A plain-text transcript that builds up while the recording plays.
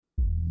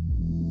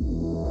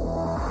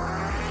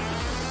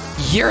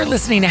You're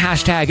listening to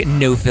Hashtag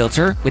No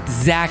Filter with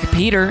Zach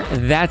Peter.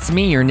 That's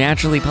me, your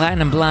naturally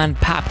platinum blonde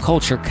pop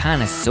culture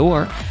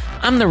connoisseur.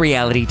 I'm the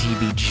reality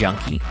TV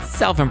junkie,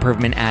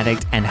 self-improvement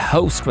addict, and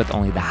host with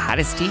only the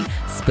hottest tea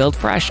spilled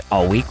fresh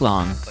all week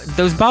long.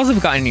 Those balls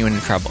have gotten you into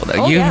trouble,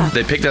 though.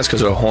 They picked us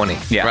because we're horny.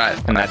 Yeah,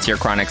 right. And that's your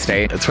chronic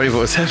state. That's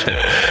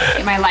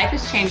 24/7. My life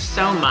has changed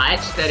so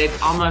much that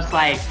it's almost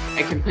like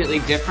a completely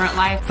different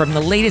life. From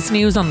the latest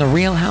news on The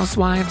Real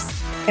Housewives,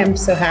 I'm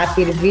so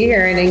happy to be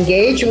here and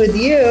engage with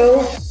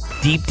you.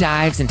 deep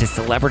dives into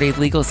celebrity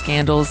legal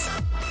scandals,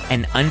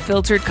 and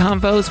unfiltered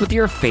convos with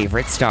your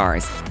favorite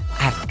stars,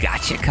 I've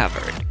got you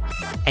covered.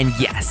 And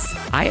yes,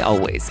 I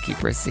always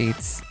keep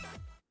receipts.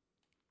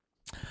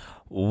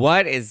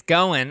 What is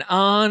going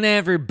on,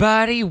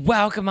 everybody?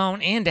 Welcome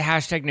on into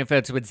Hashtag No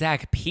Filter with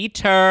Zach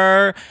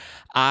Peter.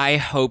 I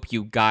hope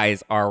you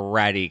guys are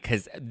ready,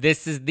 because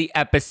this is the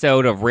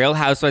episode of Real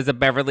Housewives of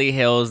Beverly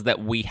Hills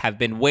that we have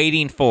been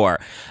waiting for.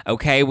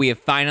 Okay, we have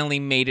finally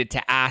made it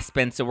to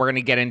Aspen, so we're going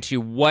to get into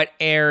what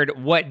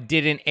aired, what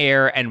didn't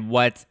air, and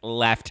what's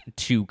left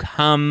to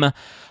come.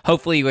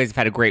 Hopefully you guys have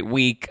had a great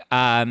week.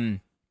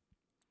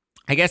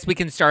 I guess we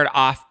can start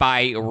off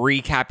by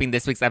recapping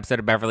this week's episode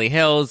of Beverly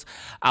Hills.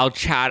 I'll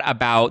chat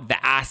about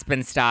the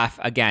Aspen stuff.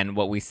 Again,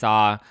 what we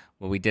saw,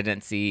 what we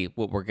didn't see,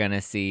 what we're going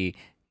to see.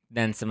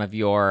 Then some of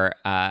your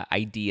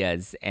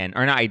ideas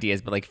or not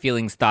ideas, but like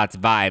feelings, thoughts,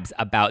 vibes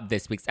about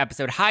this week's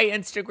episode. Hi,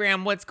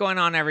 Instagram. What's going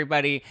on,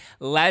 everybody?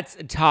 Let's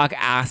talk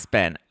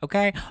Aspen.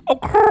 Okay.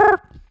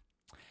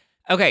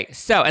 Okay,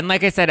 so, and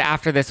like I said,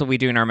 after this, we'll be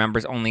doing our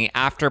members only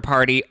after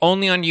party,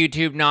 only on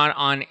YouTube, not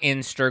on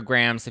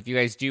Instagram. So if you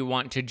guys do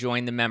want to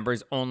join the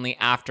members only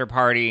after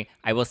party,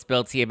 I will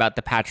spill tea about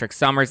the Patrick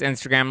Summers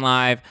Instagram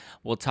Live.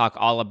 We'll talk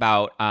all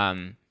about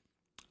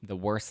the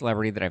worst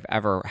celebrity that I've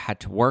ever had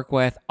to work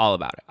with, all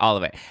about it, all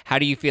of it. How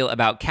do you feel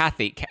about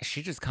Kathy?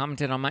 She just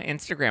commented on my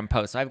Instagram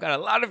post, so I've got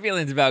a lot of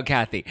feelings about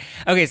Kathy.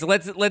 Okay, so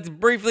let's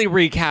briefly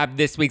recap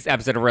this week's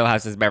episode of Real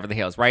Housewives of Beverly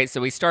Hills, right? So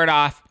we start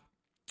off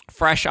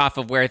fresh off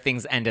of where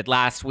things ended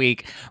last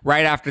week,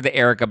 right after the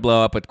Erica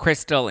blow up with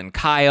Crystal and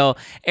Kyle.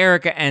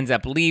 Erica ends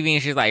up leaving.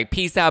 She's like,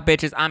 peace out,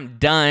 bitches. I'm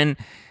done.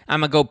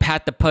 I'm going to go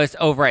pat the puss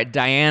over at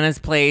Diana's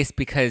place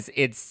because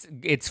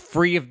it's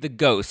free of the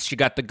ghosts. She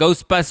got the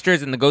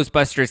Ghostbusters, and the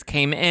Ghostbusters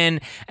came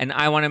in, and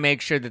I want to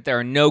make sure that there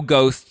are no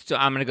ghosts, so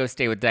I'm going to go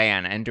stay with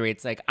Diana. And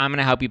Dorit's like, I'm going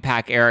to help you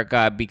pack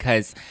Erica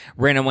because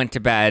Rinna went to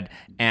bed,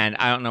 and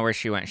I don't know where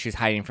she went. She's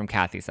hiding from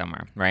Kathy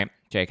somewhere, right?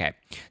 JK.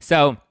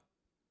 So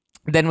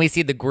then we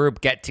see the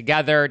group get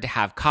together to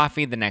have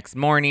coffee the next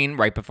morning,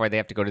 right before they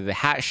have to go to the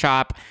hat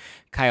shop.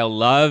 Kyle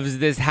loves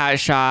this hat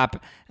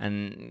shop,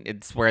 and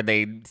it's where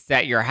they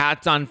set your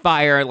hats on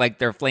fire like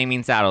they're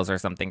flaming saddles or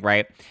something,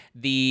 right?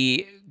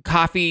 The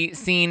coffee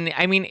scene,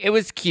 I mean, it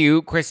was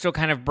cute. Crystal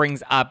kind of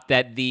brings up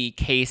that the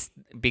case,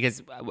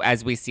 because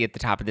as we see at the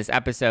top of this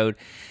episode,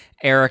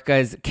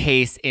 Erica's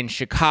case in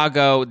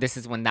Chicago, this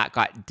is when that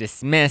got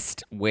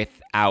dismissed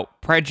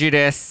without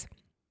prejudice.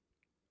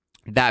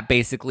 That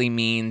basically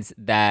means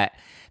that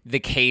the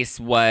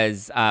case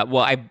was,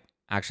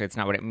 actually, it's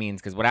not what it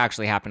means, because what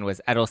actually happened was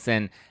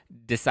Edelson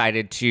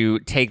decided to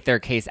take their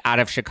case out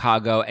of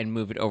Chicago and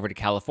move it over to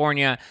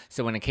California.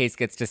 So when a case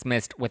gets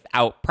dismissed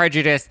without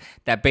prejudice,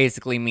 that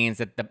basically means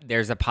that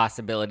there's a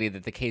possibility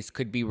that the case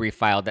could be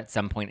refiled at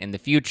some point in the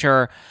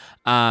future.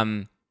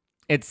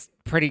 It's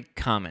pretty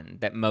common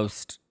that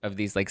most of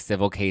these like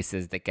civil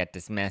cases that get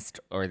dismissed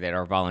or that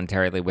are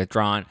voluntarily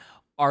withdrawn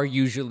are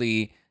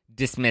usually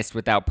dismissed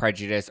without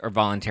prejudice or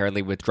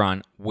voluntarily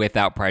withdrawn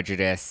without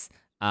prejudice.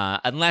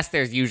 Unless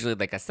there's usually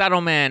like a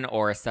settlement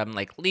or some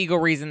like legal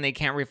reason they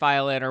can't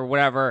refile it or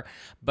whatever.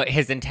 But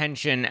his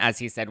intention, as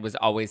he said, was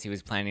always he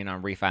was planning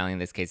on refiling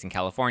this case in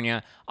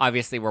California.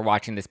 Obviously, we're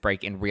watching this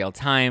break in real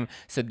time.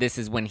 So this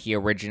is when he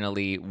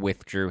originally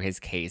withdrew his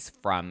case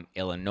from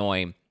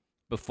Illinois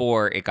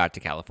before it got to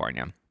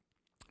California.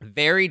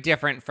 Very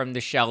different from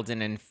the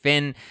Sheldon and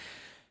Finn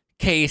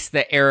case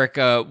that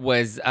Erica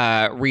was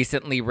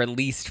recently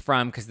released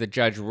from, because the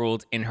judge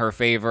ruled in her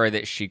favor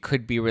that she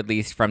could be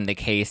released from the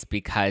case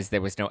because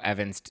there was no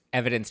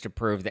evidence to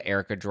prove that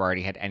Erica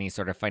Girardi had any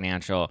sort of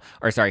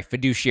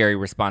fiduciary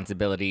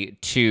responsibility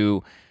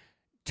to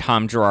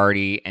Tom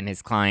Girardi and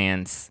his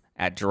clients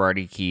at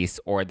Girardi Keese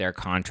or their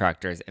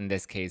contractors. In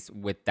this case,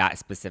 with that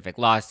specific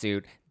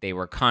lawsuit, they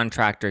were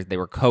contractors, they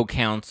were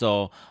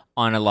co-counsel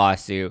on a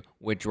lawsuit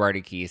with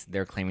Girardi Keese.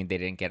 They're claiming they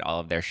didn't get all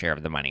of their share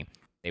of the money.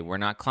 They were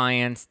not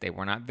clients. They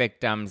were not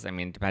victims. I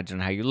mean, it depends on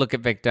how you look at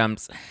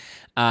victims.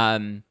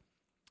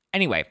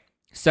 Anyway,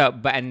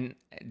 and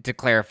to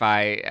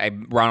clarify,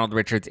 Ronald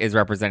Richards is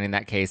representing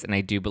that case, and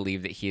I do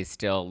believe that he is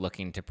still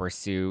looking to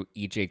pursue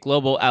EJ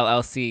Global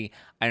LLC.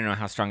 I don't know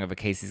how strong of a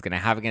case he's going to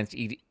have against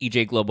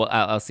EJ Global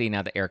LLC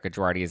now that Erica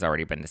Girardi has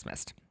already been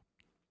dismissed.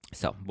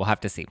 So we'll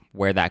have to see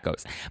where that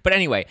goes. But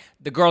anyway,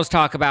 the girls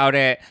talk about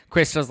it.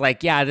 Crystal's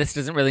like, yeah, this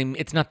doesn't really,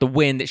 it's not the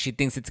win that she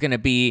thinks it's going to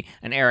be.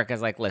 And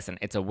Erica's like, listen,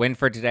 it's a win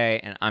for today.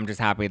 And I'm just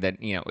happy that,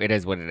 it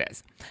is what it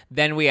is.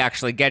 Then we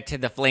actually get to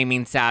the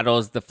flaming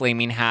saddles, the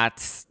flaming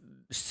hats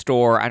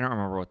store. I don't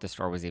remember what the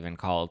store was even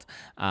called.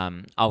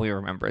 All we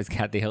remember is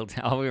Kathy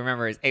Hilton. All we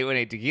remember is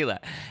 818 Tequila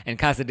and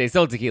Casa de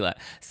Sol Tequila.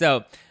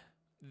 So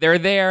they're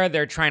there.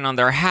 They're trying on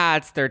their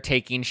hats. They're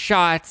taking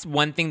shots.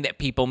 One thing that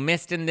people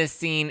missed in this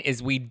scene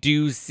is we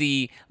do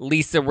see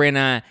Lisa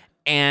Rinna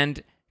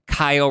and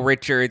Kyle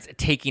Richards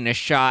taking a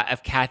shot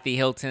of Kathy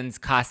Hilton's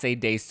Casa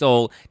de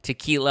Sol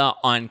tequila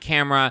on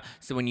camera.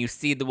 So when you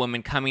see the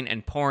woman coming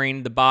and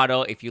pouring the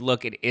bottle, if you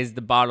look, it is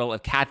the bottle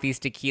of Kathy's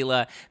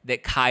tequila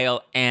that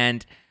Kyle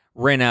and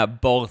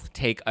Rinna both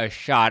take a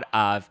shot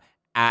of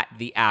at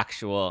the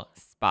actual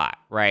spot,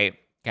 right?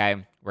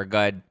 Okay, we're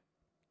good.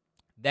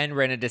 Then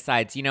Rinna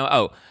decides,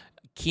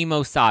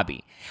 Kimosabi,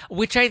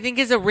 which I think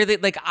is a really,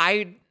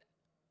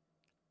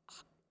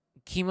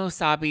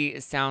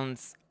 Kimosabi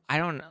sounds, I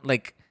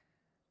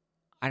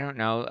don't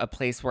know, a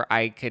place where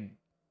I could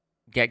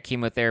get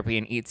chemotherapy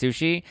and eat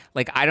sushi.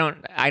 I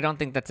don't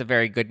think that's a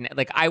very good,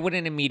 I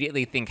wouldn't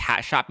immediately think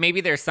hat shop.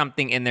 Maybe there's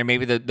something in there.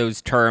 Maybe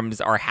those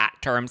terms are hat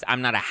terms.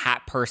 I'm not a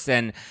hat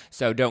person,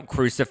 so don't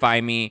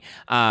crucify me.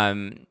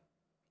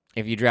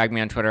 If you drag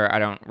me on Twitter, I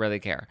don't really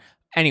care.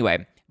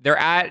 Anyway, they're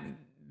at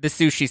the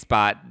sushi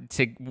spot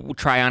to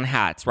try on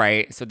hats,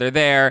 right? So they're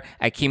there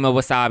at Kimo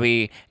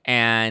Wasabi,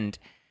 and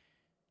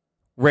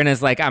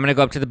Rinna's like, I'm going to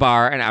go up to the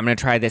bar and I'm going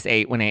to try this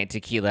 818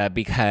 tequila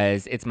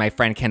because it's my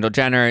friend Kendall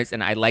Jenner's,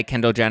 and I like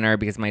Kendall Jenner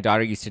because my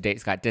daughter used to date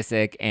Scott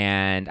Disick,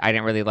 and I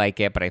didn't really like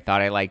it, but I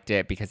thought I liked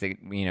it because it,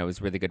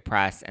 was really good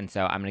press, and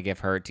so I'm going to give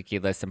her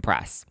tequila some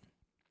press.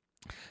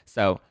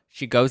 So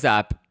she goes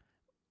up,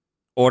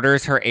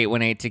 orders her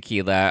 818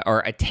 tequila,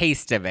 or a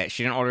taste of it.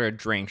 She didn't order a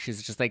drink.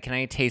 She's just like, can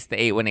I taste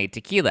the 818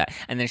 tequila?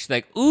 And then she's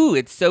like, ooh,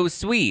 it's so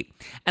sweet.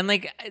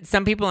 And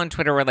some people on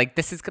Twitter were like,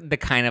 this is the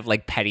kind of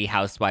petty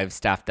housewife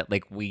stuff that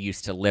we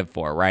used to live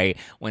for, right?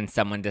 When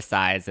someone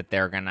decides that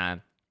they're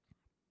gonna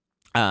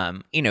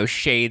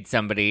shade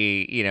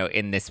somebody,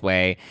 in this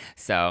way.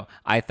 So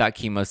I thought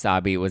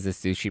Kimosabi was a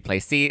sushi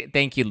place. See,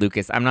 thank you,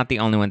 Lucas. I'm not the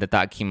only one that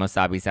thought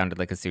Kimosabi sounded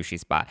like a sushi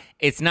spot.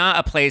 It's not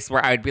a place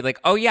where I would be like,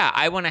 oh yeah,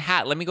 I want a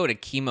hat. Let me go to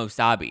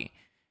Kimosabi.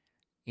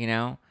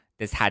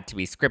 This had to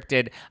be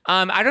scripted.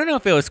 I don't know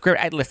if it was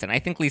scripted. Listen, I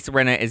think Lisa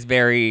Rinna is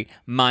very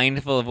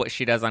mindful of what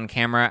she does on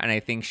camera, and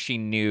I think she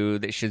knew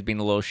that she was being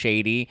a little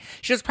shady.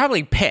 She was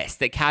probably pissed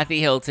that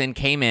Kathy Hilton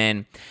came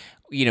in,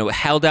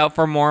 held out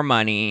for more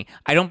money.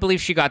 I don't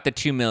believe she got the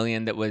 $2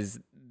 million that was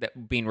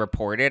being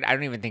reported. I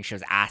don't even think she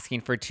was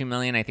asking for $2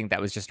 million. I think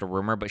that was just a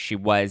rumor, but she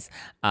was.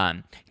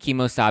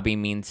 Kimosabi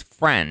means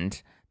friend.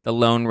 The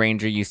Lone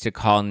Ranger used to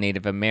call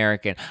Native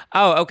American.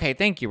 Oh, okay.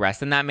 Thank you,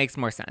 Russ. And that makes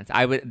more sense.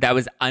 That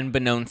was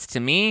unbeknownst to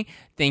me.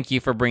 Thank you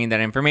for bringing that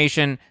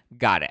information.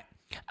 Got it.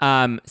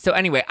 So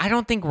anyway, I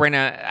don't think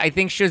Rinna, I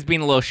think she was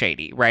being a little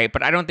shady, right?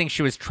 But I don't think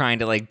she was trying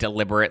to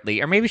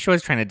deliberately, or maybe she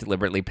was trying to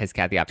deliberately piss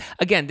Kathy off.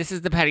 Again, this is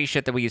the petty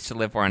shit that we used to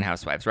live for on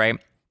Housewives, right?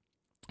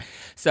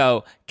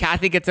 So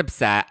Kathy gets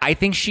upset. I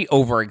think she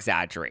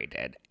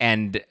over-exaggerated,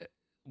 and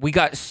we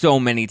got so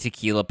many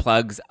tequila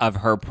plugs of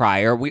her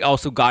prior. We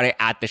also got it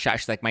at the shop.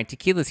 She's like, my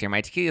tequila's here,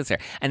 my tequila's here.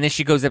 And then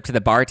she goes up to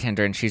the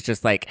bartender and she's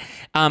just like,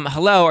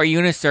 hello, are you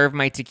going to serve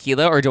my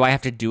tequila or do I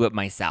have to do it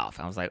myself?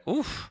 I was like,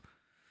 oof.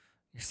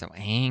 You're so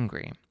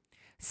angry.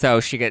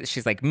 So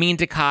she's mean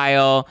to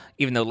Kyle,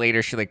 even though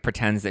later she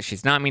pretends that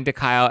she's not mean to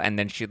Kyle, and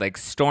then she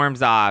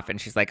storms off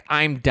and she's like,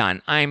 I'm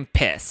done. I'm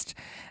pissed.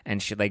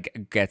 And she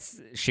gets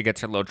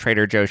her little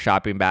Trader Joe's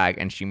shopping bag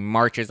and she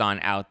marches on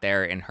out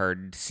there in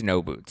her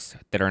snow boots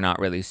that are not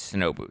really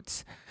snow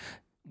boots,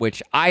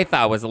 which I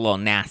thought was a little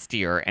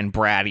nastier and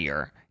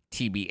brattier,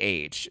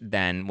 TBH,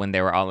 than when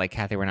they were all like,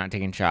 Kathy, we're not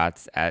taking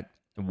shots at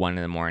 1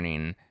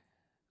 a.m.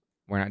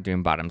 We're not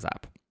doing bottoms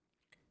up.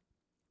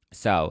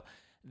 So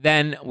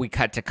then we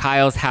cut to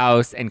Kyle's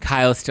house, and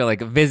Kyle's still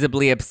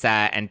visibly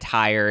upset and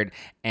tired,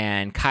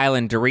 and Kyle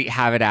and Dorit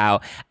have it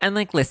out. And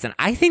listen,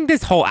 I think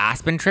this whole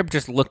Aspen trip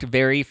just looked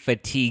very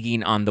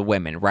fatiguing on the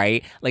women,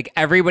 right?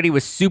 Everybody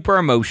was super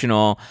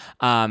emotional.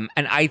 And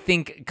I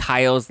think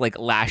Kyle's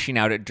lashing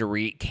out at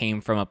Dorit came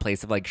from a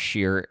place of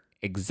sheer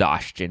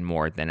exhaustion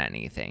more than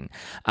anything.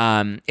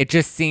 It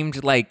just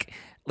seemed like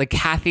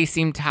Kathy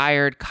seemed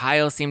tired,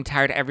 Kyle seemed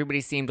tired,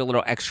 everybody seemed a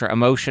little extra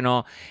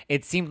emotional.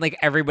 It seemed like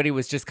everybody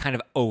was just kind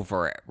of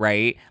over it,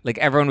 right?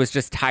 Everyone was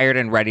just tired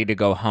and ready to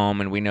go home,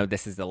 and we know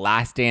this is the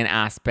last day in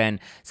Aspen,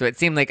 so it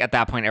seemed like at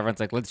that point everyone's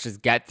like, let's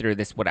just get through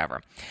this,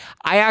 whatever.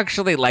 I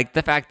actually like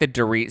the fact that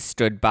Dorit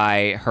stood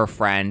by her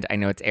friend. I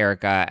know it's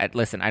Erica.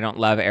 Listen, I don't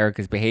love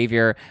Erica's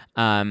behavior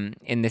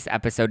in this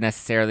episode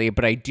necessarily,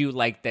 but I do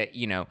like that,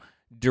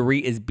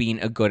 Dorit is being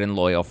a good and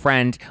loyal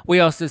friend. We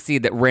also see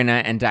that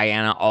Rinna and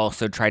Diana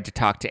also tried to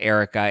talk to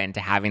Erica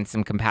into having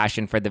some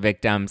compassion for the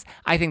victims.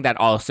 I think that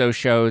also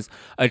shows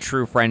a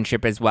true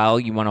friendship as well.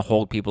 You want to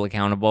hold people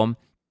accountable.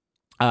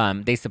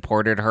 They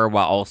supported her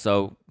while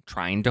also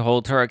trying to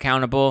hold her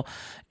accountable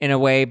in a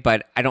way,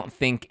 but I don't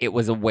think it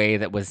was a way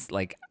that was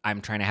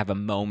I'm trying to have a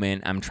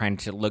moment, I'm trying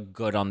to look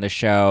good on the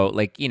show.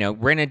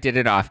 Rinna did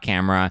it off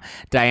camera.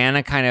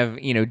 Diana kind of,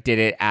 did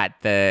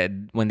it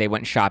when they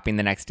went shopping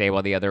the next day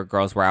while the other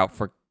girls were out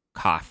for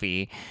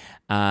coffee.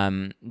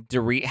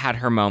 Dorit had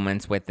her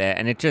moments with it,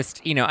 and it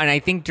just, and I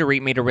think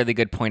Dorit made a really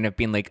good point of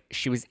being like,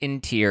 she was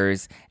in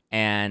tears.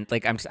 And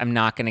like, I'm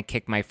not going to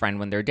kick my friend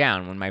when they're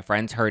down. When my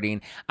friend's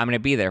hurting, I'm going to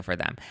be there for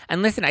them.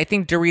 And listen, I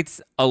think Dorit's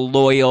a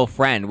loyal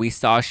friend. We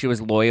saw she was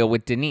loyal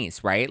with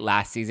Denise, right?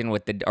 Last season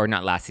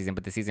not last season,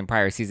 but the season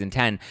prior, season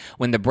 10,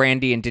 when the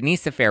Brandy and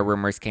Denise affair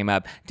rumors came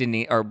up,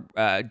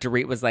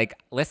 Dorit was like,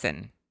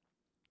 listen,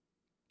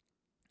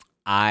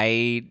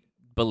 I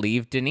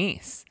believe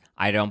Denise.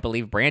 I don't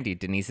believe Brandy.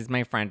 Denise is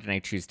my friend, and I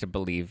choose to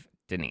believe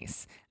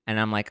Denise. And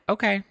I'm like,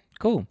 okay,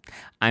 cool.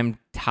 I'm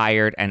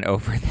tired and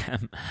over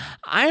them.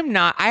 I'm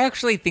not. I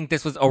actually think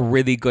this was a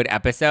really good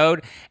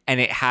episode, and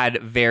it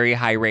had very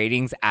high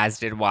ratings, as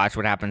did Watch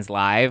What Happens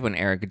Live when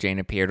Erika Jayne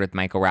appeared with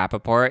Michael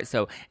Rappaport.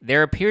 So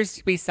there appears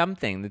to be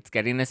something that's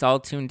getting us all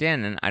tuned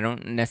in, and I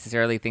don't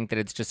necessarily think that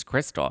it's just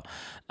Crystal.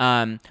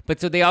 But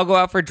so they all go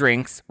out for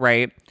drinks,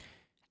 right?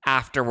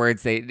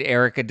 Afterwards,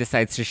 Erika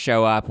decides to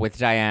show up with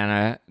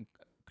Diana.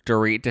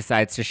 Dorit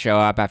decides to show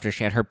up after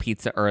she had her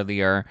pizza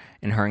earlier,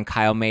 and her and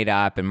Kyle made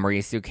up, and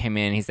Mauricio came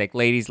in. He's like,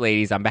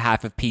 ladies, on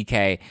behalf of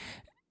PK,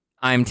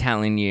 I'm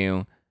telling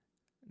you,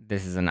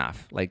 this is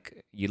enough.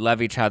 Like, you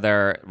love each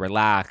other,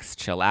 relax,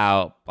 chill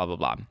out, blah, blah,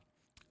 blah.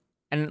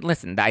 And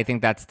listen, I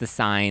think that's the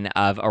sign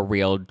of a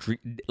real,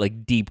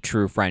 like, deep,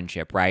 true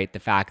friendship, right? The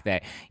fact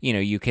that,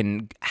 you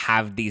can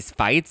have these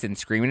fights and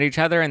scream at each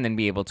other and then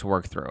be able to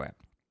work through it.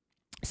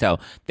 So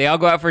they all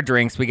go out for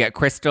drinks. We get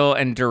Crystal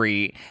and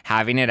Dorit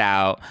having it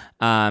out.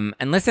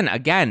 And listen,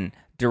 again,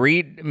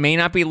 Dorit may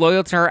not be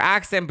loyal to her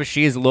accent, but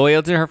she is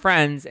loyal to her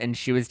friends. And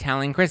she was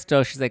telling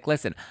Crystal, she's like,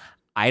 listen,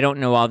 I don't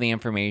know all the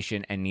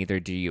information, and neither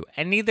do you.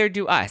 And neither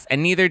do us.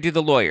 And neither do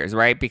the lawyers,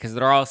 right? Because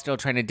they're all still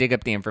trying to dig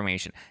up the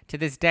information to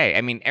this day.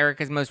 I mean,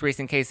 Erika's most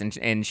recent case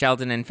in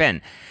Sheldon and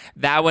Finn,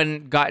 that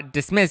one got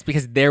dismissed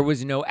because there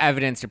was no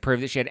evidence to prove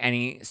that she had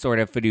any sort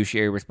of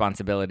fiduciary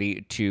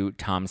responsibility to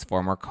Tom's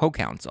former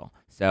co-counsel.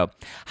 So,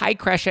 hi,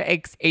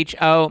 Kresha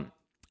XO,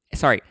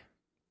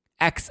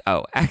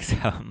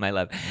 my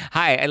love.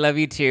 Hi, I love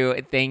you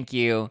too. Thank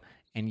you.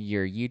 And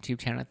your YouTube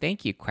channel.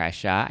 Thank you,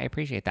 Kresha. I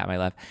appreciate that, my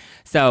love.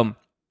 So,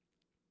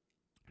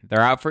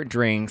 they're out for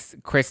drinks.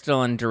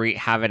 Crystal and Dorit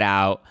have it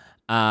out.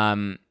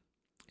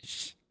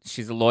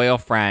 She's a loyal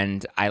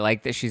friend. I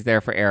like that she's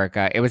there for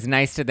Erika. It was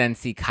nice to then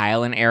see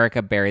Kyle and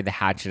Erika bury the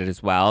hatchet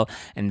as well,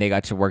 and they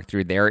got to work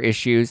through their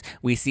issues.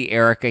 We see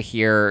Erika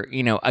here,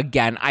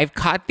 again, I've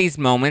caught these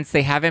moments.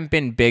 They haven't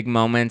been big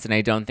moments, and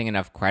I don't think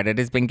enough credit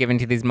has been given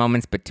to these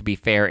moments, but to be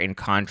fair, in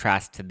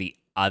contrast to the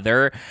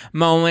other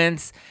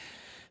moments,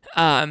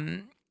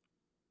 Erika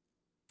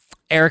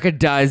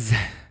does...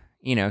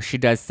 she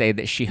does say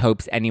that she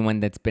hopes anyone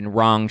that's been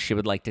wrong, she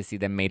would like to see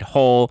them made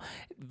whole.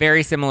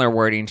 Very similar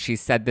wording. She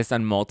said this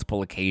on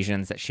multiple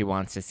occasions that she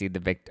wants to see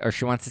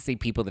she wants to see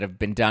people that have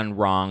been done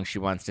wrong. She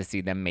wants to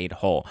see them made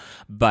whole.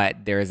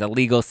 But there is a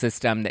legal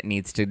system that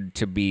needs to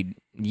be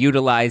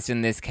utilized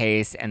in this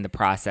case, and the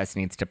process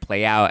needs to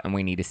play out, and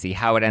we need to see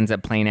how it ends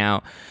up playing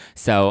out.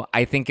 So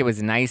I think it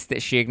was nice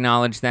that she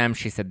acknowledged them.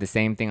 She said the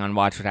same thing on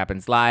Watch What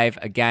Happens Live.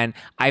 Again,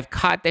 I've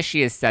caught that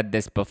she has said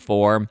this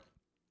before.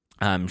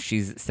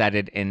 She's said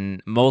it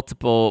in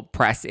multiple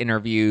press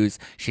interviews.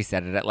 She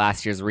said it at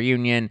last year's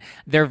reunion.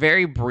 They're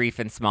very brief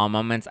and small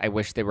moments. I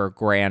wish they were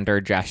grander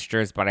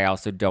gestures, but I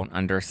also don't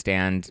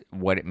understand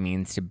what it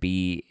means to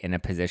be in a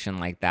position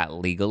like that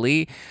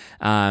legally.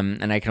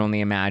 And I can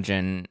only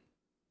imagine,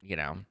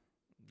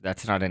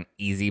 that's not an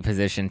easy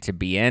position to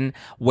be in.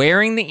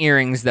 Wearing the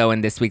earrings, though,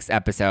 in this week's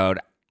episode,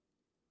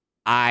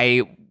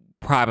 I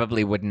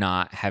probably would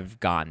not have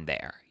gone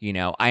there.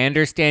 I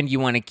understand you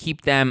want to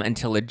keep them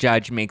until a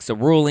judge makes a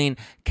ruling.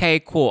 Okay,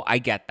 cool. I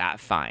get that.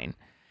 Fine.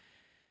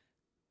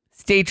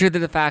 Stay true to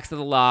the facts of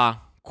the law.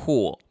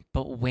 Cool.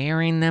 But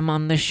wearing them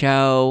on the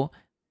show,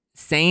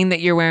 saying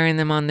that you're wearing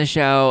them on the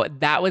show,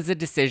 that was a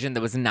decision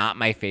that was not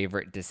my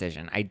favorite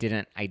decision. I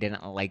didn't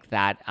like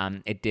that.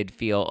 It did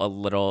feel a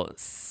little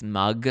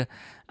smug.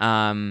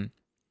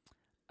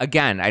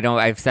 Again,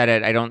 I've said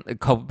it,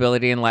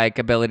 culpability and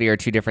likability are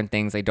two different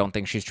things. I don't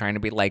think she's trying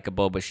to be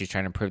likable, but she's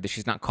trying to prove that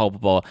she's not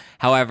culpable.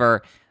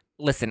 However,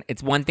 listen,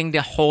 it's one thing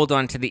to hold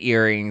on to the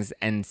earrings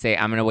and say,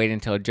 I'm going to wait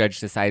until a judge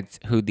decides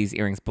who these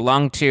earrings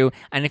belong to.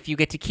 And if you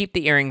get to keep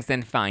the earrings,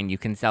 then fine. You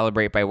can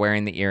celebrate by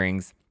wearing the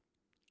earrings.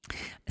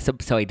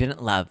 So I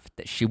didn't love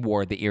that she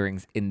wore the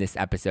earrings in this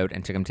episode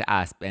and took them to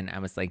Aspen. I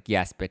was like,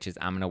 yes, bitches,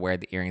 I'm going to wear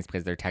the earrings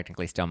because they're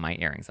technically still my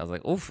earrings. I was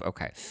like, oof,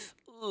 okay.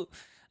 Ooh.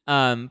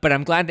 But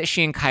I'm glad that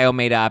she and Kyle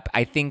made up.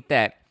 I think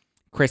that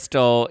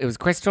Crystal or it was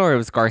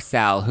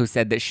Garcelle who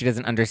said that she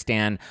doesn't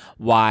understand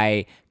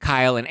why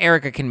Kyle and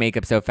Erika can make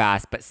up so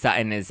fast, but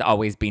Sutton is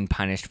always being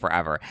punished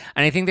forever.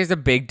 And I think there's a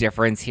big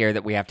difference here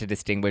that we have to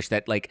distinguish,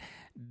 that like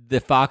the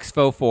Fox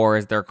Faux Four,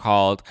 as they're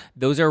called,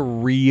 those are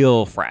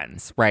real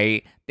friends,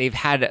 right? They've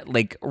had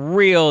like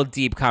real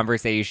deep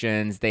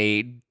conversations.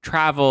 They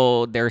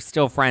travel. They're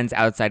still friends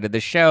outside of the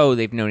show.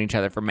 They've known each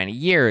other for many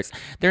years.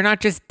 They're not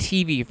just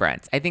TV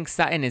friends. I think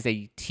Sutton is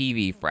a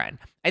TV friend.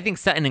 I think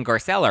Sutton and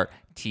Garcelle are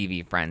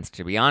TV friends,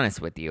 to be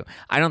honest with you.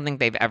 I don't think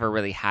they've ever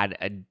really had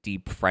a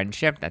deep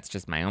friendship. That's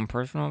just my own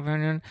personal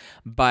opinion.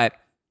 But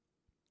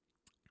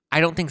I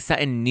don't think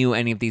Sutton knew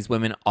any of these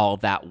women all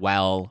that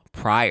well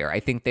prior. I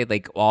think they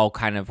like all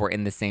kind of were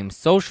in the same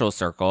social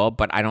circle,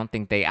 but I don't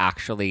think they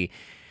actually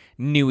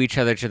knew each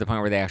other to the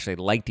point where they actually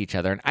liked each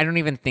other. And I don't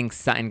even think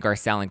Sutton,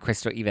 Garcelle, and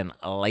Crystal even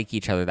like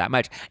each other that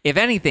much. If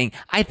anything,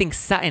 I think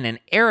Sutton and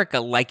Erica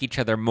like each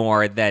other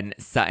more than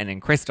Sutton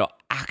and Crystal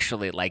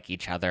actually like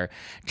each other,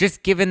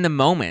 just given the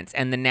moments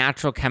and the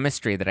natural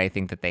chemistry that I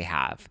think that they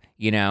have.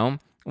 You know,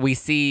 we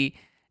see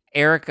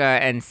Erica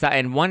and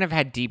Sutton, one, have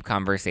had deep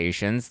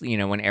conversations. You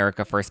know, when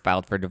Erica first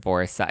filed for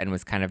divorce, Sutton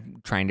was kind of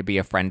trying to be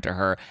a friend to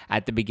her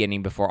at the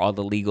beginning before all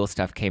the legal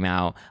stuff came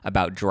out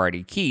about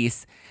Girardi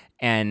Keese.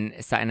 And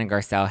Sutton and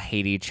Garcelle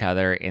hated each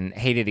other in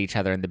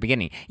the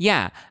beginning.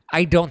 Yeah,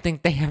 I don't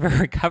think they ever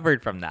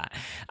recovered from that.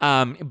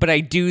 But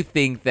I do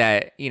think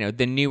that, you know,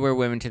 the newer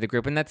women to the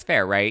group, and that's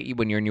fair, right?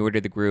 When you're newer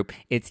to the group,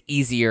 it's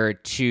easier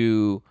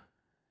to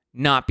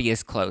not be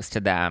as close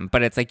to them.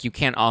 But it's like, you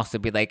can't also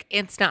be like,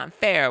 it's not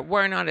fair,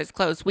 we're not as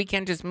close, we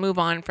can just move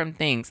on from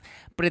things.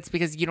 But it's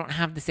because you don't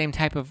have the same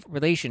type of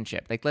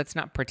relationship. Like, let's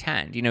not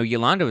pretend. You know,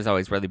 Yolanda was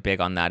always really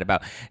big on that,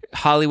 about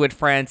Hollywood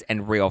friends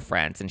and real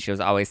friends. And she was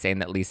always saying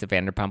that Lisa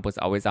Vanderpump was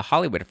always a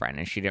Hollywood friend,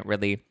 and she didn't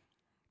really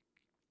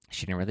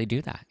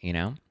do that, you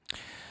know?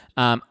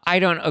 I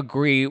don't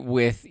agree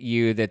with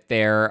you that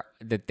they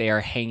are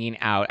hanging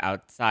out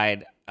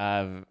outside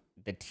of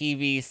the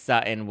TV.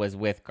 Sutton was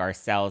with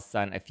Garcelle's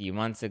son a few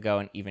months ago,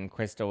 and even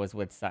Crystal was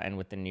with Sutton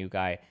with the new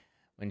guy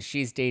when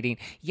she's dating.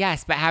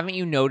 Yes, but haven't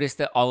you noticed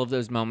that all of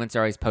those moments are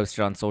always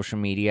posted on social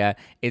media?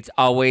 It's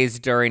always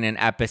during an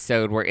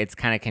episode where it's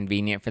kind of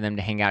convenient for them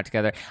to hang out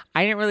together.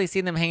 I didn't really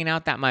see them hanging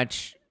out that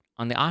much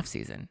on the off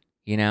season,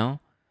 you know?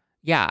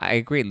 Yeah, I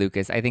agree,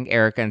 Lucas. I think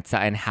Erica and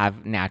Sutton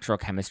have natural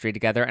chemistry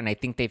together, and I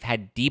think they've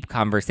had deep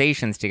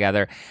conversations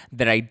together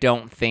that I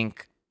don't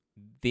think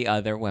the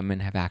other women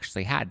have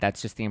actually had. That's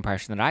just the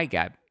impression that I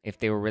get. If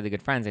they were really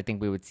good friends, I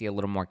think we would see a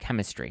little more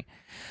chemistry.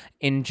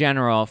 In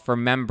general, for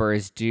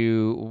members,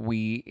 do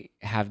we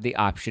have the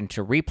option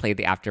to replay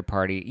the after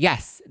party?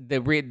 Yes,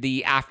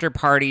 the after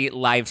party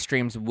live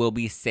streams will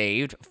be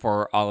saved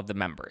for all of the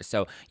members.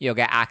 So you'll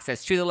get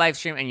access to the live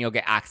stream, and you'll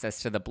get access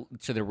to the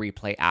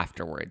replay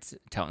afterwards,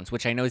 Tones,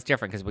 which I know is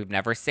different because we've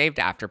never saved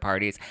after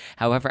parties.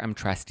 However, I'm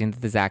trusting that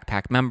the Zach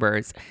Pack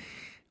members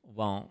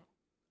won't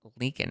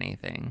leak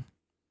anything.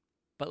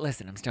 But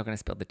listen, I'm still going to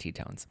spill the tea,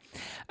 Tones.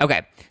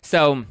 Okay,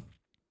 so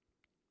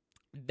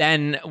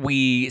then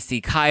we see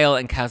Kyle,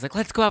 and Kyle's like,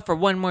 let's go out for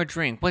one more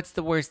drink. What's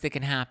the worst that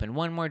can happen?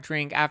 One more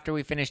drink after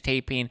we finish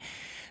taping.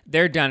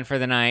 They're done for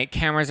the night.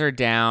 Cameras are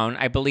down.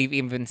 I believe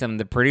even some of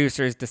the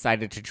producers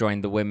decided to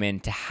join the women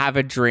to have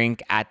a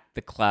drink at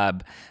the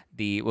club.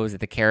 The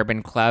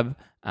Carabin Club?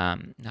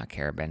 Not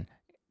Carabin.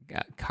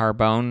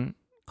 Carbone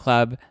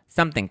Club?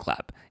 Something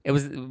club. It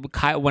was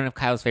one of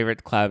Kyle's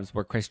favorite clubs,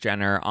 where Kris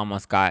Jenner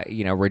almost got,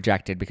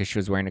 rejected because she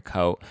was wearing a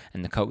coat,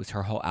 and the coat was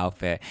her whole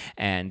outfit,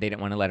 and they didn't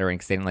want to let her in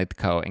because they didn't like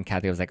the coat. And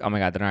Kathy was like, oh my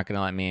God, they're not going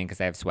to let me in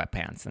because I have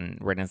sweatpants. And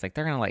Ridna's like,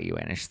 they're going to let you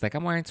in. And she's like,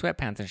 I'm wearing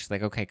sweatpants. And she's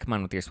like, okay, come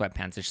on with your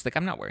sweatpants. And she's like,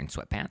 I'm not wearing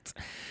sweatpants.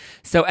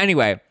 So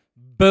anyway,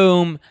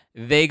 boom,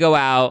 they go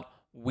out.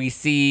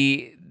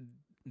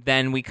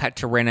 Then we cut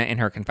to Rinna in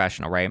her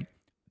confessional, right?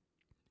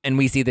 And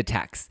we see the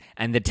texts,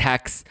 and the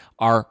texts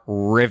are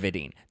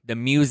riveting. The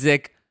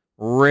music,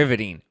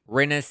 riveting.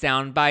 Rinna's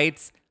sound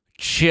bites,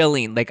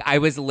 chilling. Like, I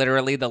was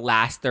literally the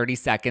last 30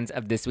 seconds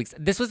of this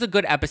was a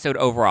good episode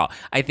overall.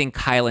 I think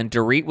Kyle and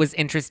Dorit was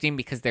interesting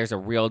because there's a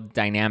real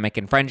dynamic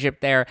and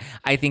friendship there.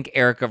 I think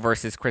Erica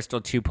versus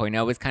Crystal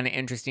 2.0 was kind of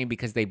interesting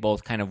because they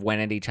both kind of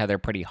went at each other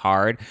pretty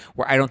hard,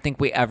 where I don't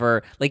think we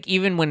ever, like,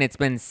 even when it's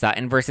been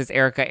Sutton versus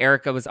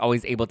Erica was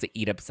always able to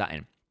eat up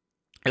Sutton.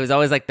 It was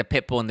always like the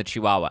pit bull and the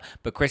chihuahua.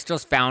 But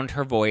Crystal's found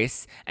her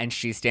voice, and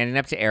she's standing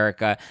up to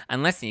Erica.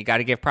 And listen, you got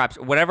to give props.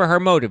 Whatever her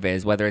motive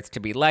is, whether it's to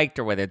be liked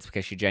or whether it's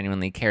because she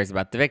genuinely cares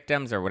about the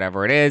victims or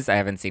whatever it is. I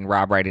haven't seen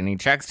Rob write any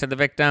checks to the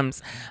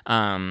victims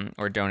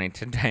or donate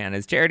to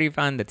Diana's charity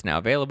fund that's now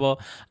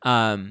available.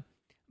 But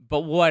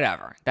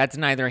whatever. That's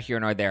neither here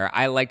nor there.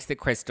 I liked that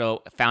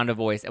Crystal found a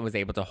voice and was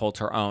able to hold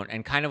her own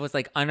and kind of was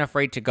like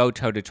unafraid to go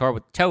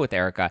toe with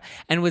Erica,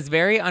 and was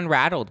very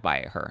unrattled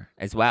by her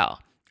as well.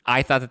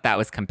 I thought that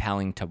was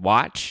compelling to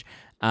watch.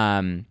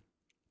 I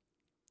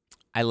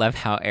love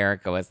how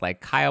Erica was like,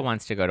 Kyle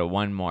wants to go to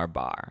one more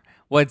bar.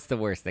 What's the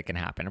worst that can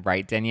happen,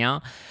 right,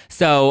 Danielle?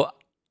 So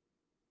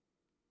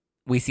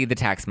we see the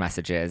text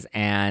messages,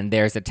 and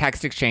there's a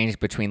text exchange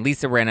between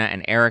Lisa Rinna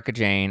and Erica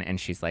Jane, and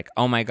she's like,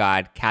 oh my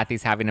God,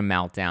 Kathy's having a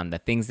meltdown. The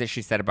things that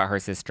she said about her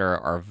sister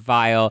are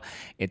vile.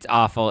 It's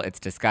awful. It's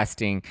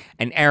disgusting.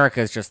 And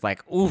Erica's just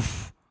like,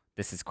 oof.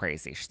 This is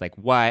crazy. She's like,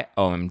 what?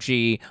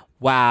 OMG.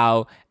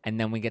 Wow. And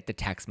then we get the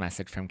text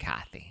message from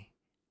Kathy.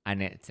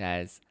 And it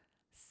says,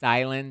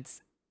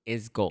 silence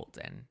is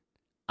golden.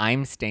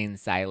 I'm staying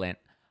silent.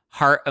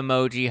 Heart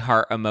emoji,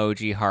 heart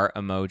emoji, heart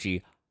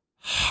emoji,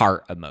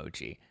 heart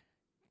emoji.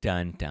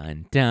 Dun,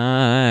 dun,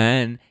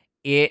 dun.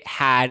 It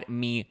had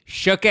me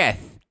shooketh.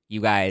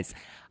 you guys.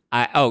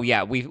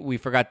 We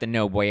forgot the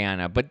no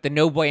bueno, but the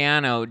no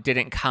bueno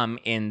didn't come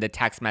in the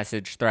text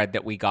message thread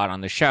that we got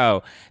on the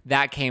show.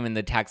 That came in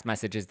the text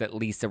messages that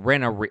Lisa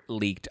Rinna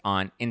leaked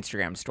on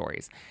Instagram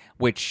stories,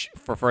 which,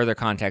 for further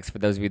context, for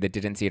those of you that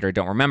didn't see it or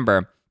don't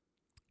remember,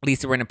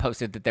 Lisa Rinna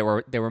posted that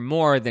there were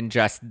more than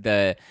just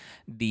the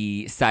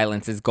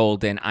silence is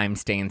golden, I'm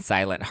staying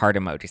silent heart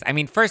emojis. I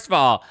mean, first of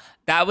all,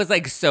 that was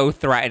like so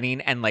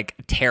threatening and like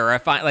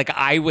terrifying. Like,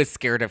 I was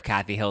scared of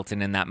Kathy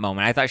Hilton in that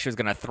moment. I thought she was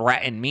going to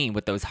threaten me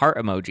with those heart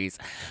emojis.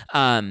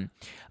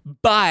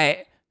 But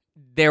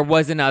there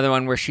was another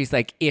one where she's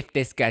like, if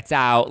this gets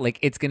out, like,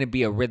 it's going to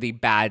be a really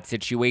bad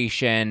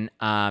situation.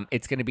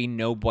 It's going to be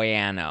no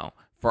bueno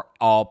for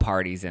all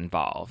parties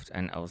involved.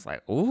 And I was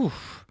like, ooh.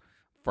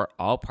 For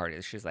all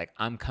parties. She's like,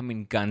 I'm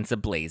coming guns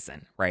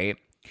a-blazing, right?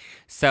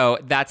 So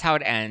that's how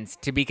it ends.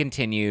 To be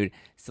continued.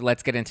 So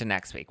let's get into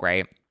next week,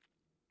 right?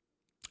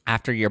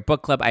 After your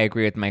book club, I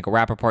agree with Michael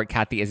Rappaport.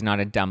 Kathy is not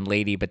a dumb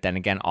lady, but then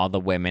again, all the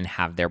women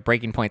have their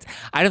breaking points.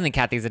 I don't think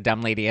Kathy's a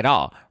dumb lady at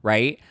all,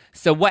 right?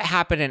 So what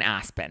happened in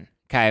Aspen,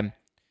 okay?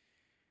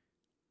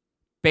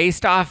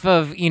 Based off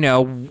of,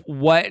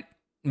 what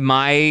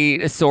my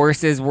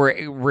sources were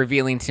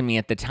revealing to me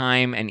at the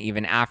time and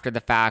even after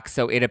the fact.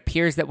 So it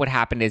appears that what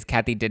happened is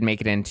Kathy did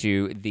make it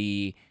into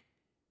the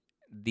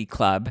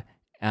club.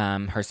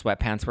 Her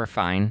sweatpants were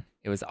fine.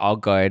 It was all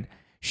good.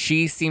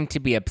 She seemed to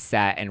be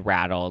upset and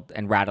rattled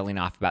and rattling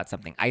off about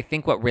something. I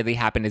think what really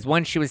happened is,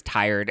 one, she was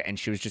tired and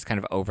she was just kind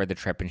of over the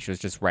trip and she was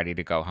just ready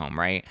to go home,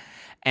 right?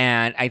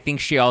 And I think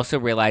she also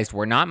realized,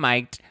 we're not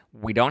mic'd.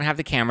 We don't have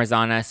the cameras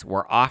on us.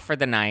 We're off for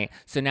the night.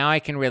 So now I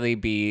can really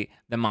be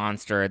the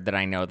monster that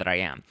I know that I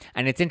am.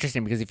 And it's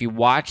interesting because if you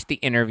watch the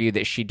interview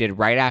that she did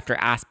right after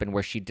Aspen,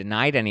 where she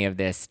denied any of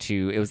this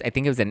it was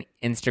an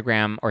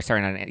Instagram,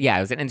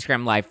 it was an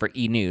Instagram live for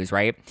E! News,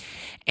 right?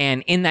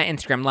 And in that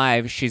Instagram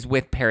live, she's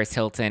with Paris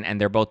Hilton and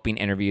they're both being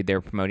interviewed.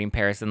 They're promoting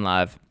Paris in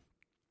Love.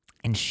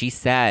 And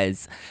she's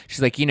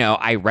like,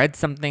 I read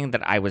something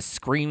that I was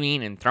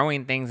screaming and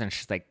throwing things. And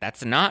she's like,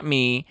 that's not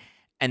me.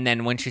 And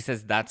then when she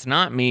says, that's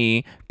not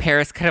me,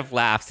 Paris kind of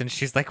laughs and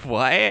she's like,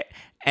 what?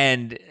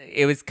 And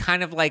it was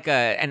kind of like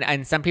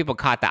and some people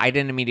caught that. I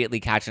didn't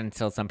immediately catch it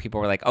until some people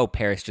were like, oh,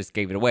 Paris just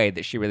gave it away,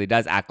 that she really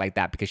does act like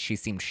that, because she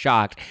seemed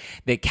shocked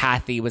that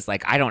Kathy was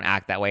like, I don't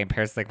act that way. And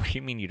Paris was like, what do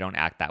you mean you don't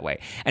act that way?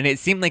 And it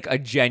seemed like a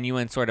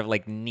genuine sort of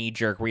like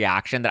knee-jerk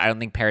reaction that I don't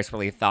think Paris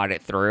really thought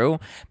it through.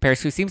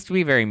 Paris, who seems to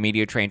be very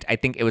media trained, I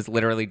think it was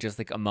literally just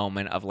like a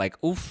moment of like,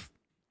 oof.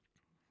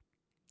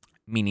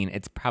 Meaning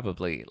it's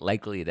probably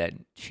likely that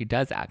she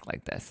does act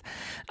like this.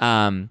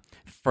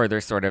 Further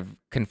sort of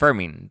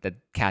confirming that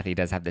Kathy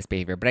does have this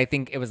behavior. But I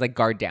think it was like,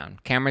 guard down.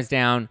 Cameras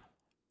down,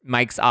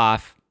 mics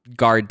off,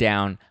 guard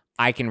down.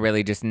 I can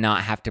really just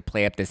not have to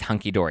play up this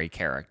hunky-dory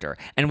character.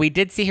 And we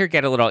did see her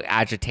get a little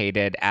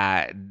agitated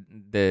at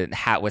the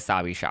Hat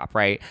Wasabi shop,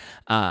 right?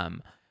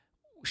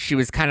 She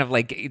was kind of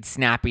like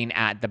snapping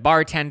at the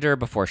bartender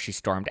before she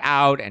stormed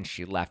out and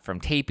she left from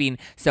taping.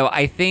 So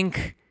I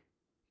think,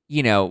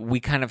 we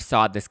kind of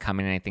saw this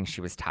coming, and I think she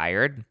was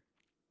tired.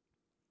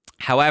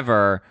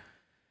 However,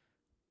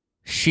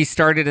 she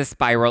started to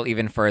spiral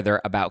even further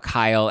about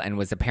Kyle and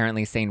was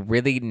apparently saying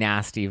really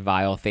nasty,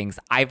 vile things.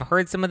 I've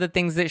heard some of the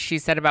things that she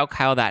said about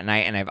Kyle that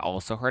night, and I've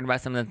also heard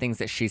about some of the things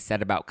that she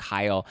said about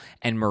Kyle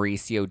and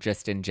Mauricio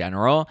just in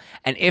general.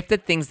 And if the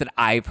things that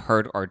I've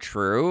heard are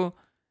true,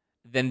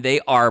 then they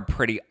are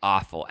pretty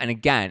awful. And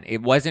again,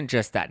 it wasn't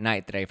just that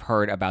night that I've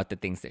heard about the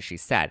things that she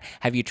said.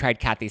 Have you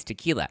tried Kathy's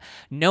tequila?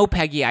 No,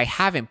 Peggy, I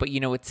haven't. But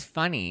what's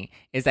funny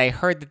is I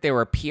heard that there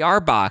were PR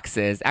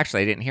boxes.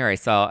 Actually, I didn't hear.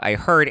 I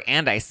heard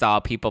and I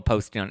saw people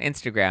posting on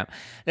Instagram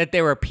that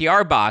there were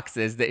PR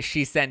boxes that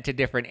she sent to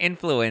different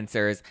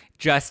influencers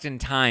just in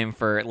time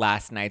for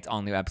last night's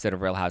all-new episode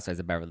of Real Housewives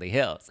of Beverly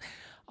Hills.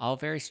 All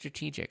very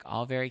strategic,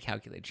 all very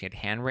calculated. She had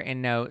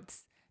handwritten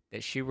notes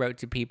that she wrote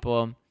to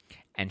people,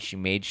 and she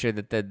made sure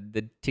that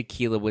the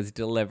tequila was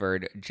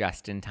delivered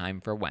just in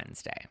time for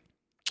Wednesday.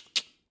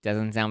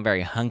 Doesn't sound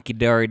very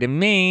hunky-dory to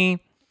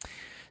me.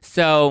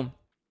 So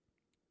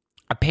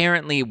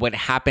apparently what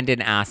happened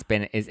in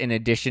Aspen is, in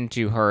addition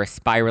to her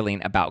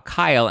spiraling about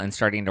Kyle and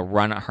starting to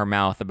run her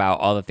mouth about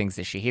all the things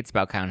that she hates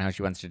about Kyle and how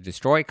she wants to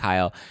destroy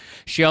Kyle,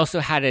 she also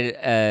had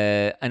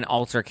an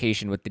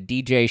altercation with the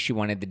DJ. She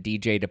wanted the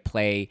DJ to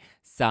play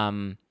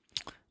some,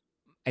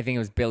 I think it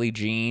was Billie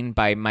Jean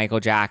by Michael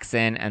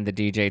Jackson, and the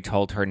DJ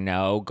told her,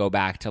 no, go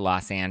back to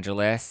Los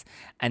Angeles.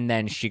 And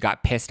then she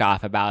got pissed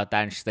off about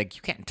that, and she's like,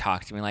 you can't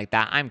talk to me like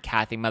that. I'm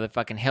Kathy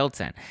motherfucking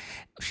Hilton.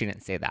 She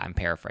didn't say that. I'm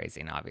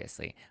paraphrasing,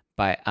 obviously.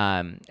 But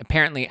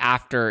apparently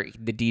after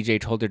the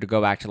DJ told her to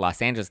go back to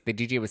Los Angeles, the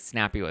DJ was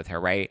snappy with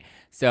her, right?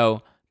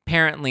 So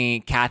apparently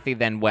Kathy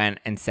then went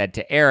and said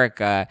to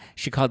Erica,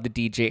 she called the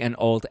DJ an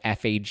old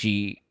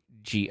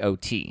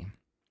F-A-G-G-O-T.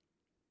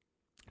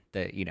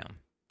 The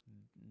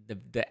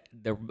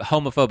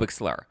homophobic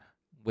slur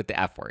with the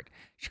F word.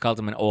 She called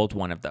him an old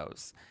one of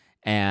those.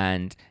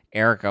 And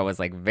Erica was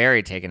like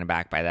very taken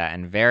aback by that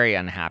and very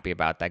unhappy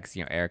about that because,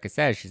 Erica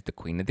says she's the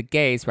queen of the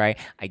gays, right?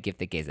 I give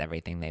the gays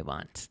everything they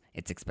want.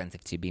 It's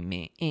expensive to be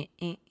me.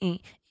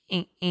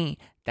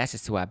 That's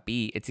just who I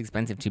be. It's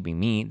expensive to be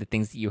me. The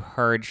things that you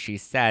heard she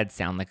said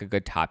sound like a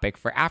good topic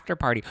for after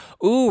party.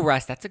 Ooh,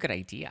 Russ, that's a good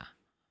idea.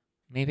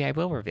 Maybe I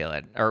will reveal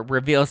it or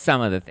reveal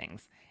some of the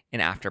things in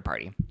after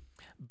party.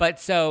 But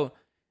so,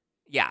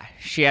 yeah,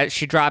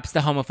 she drops the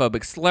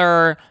homophobic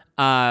slur.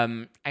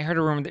 I heard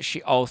a rumor that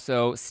she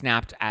also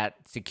snapped at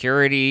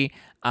security.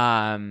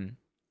 So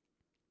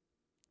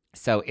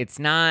it's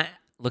not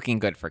looking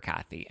good for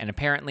Kathy. And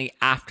apparently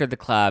after the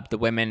club, the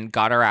women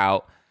got her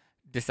out,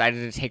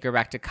 decided to take her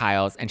back to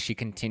Kyle's, and she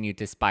continued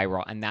to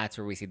spiral. And that's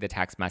where we see the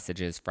text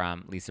messages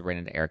from Lisa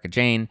Rinna to Erika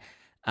Jayne,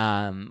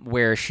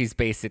 where she's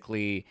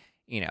basically,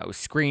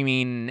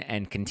 screaming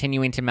and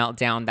continuing to melt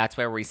down. That's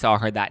where we saw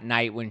her that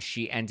night when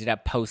she ended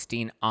up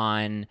posted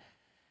on,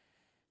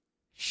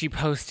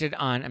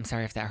 I'm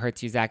sorry if that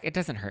hurts you, Zach. It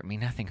doesn't hurt me.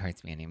 Nothing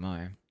hurts me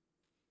anymore.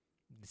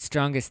 The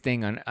strongest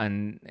thing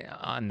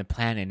on the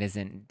planet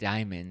isn't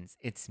diamonds.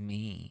 It's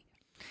me.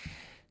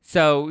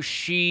 So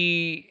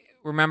she,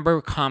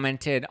 remember,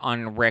 commented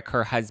on Rick,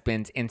 her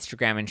husband's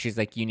Instagram, and she's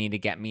like, you need to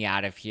get me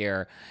out of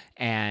here.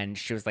 And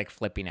she was like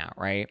flipping out,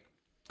 right?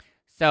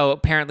 So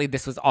apparently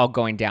this was all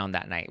going down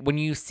that night. When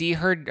you see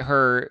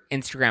her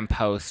Instagram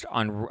post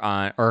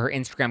or her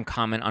Instagram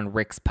comment on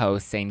Rick's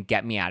post saying,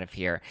 get me out of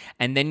here.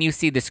 And then you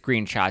see the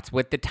screenshots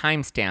with the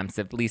timestamps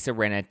of Lisa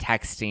Rinna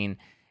texting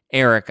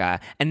Erica.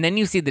 And then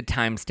you see the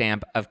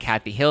timestamp of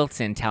Kathy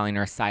Hilton telling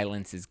her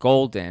silence is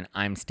golden.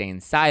 I'm staying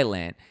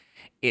silent.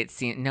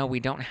 No, we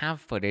don't have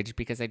footage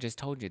because I just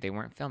told you they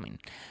weren't filming.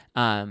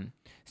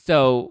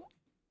 So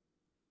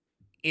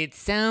it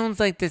sounds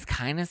like this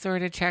kind of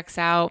sort of checks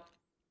out.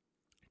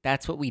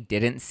 That's what we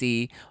didn't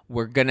see.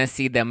 We're going to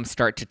see them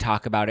start to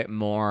talk about it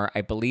more,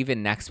 I believe,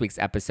 in next week's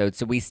episode.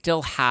 So we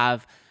still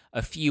have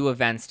a few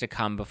events to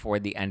come before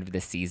the end of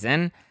the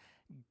season.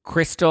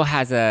 Crystal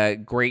has a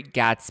Great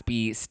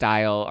Gatsby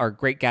style or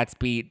Great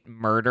Gatsby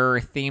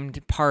murder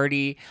themed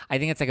party. I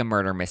think it's like a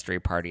murder mystery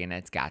party and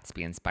it's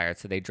Gatsby inspired.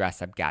 So they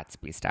dress up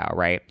Gatsby style,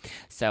 right?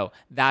 So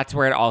that's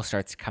where it all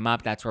starts to come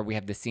up. That's where we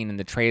have the scene in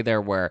the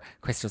trailer where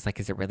Crystal's like,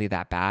 is it really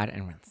that bad?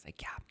 And it's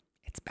like, yeah,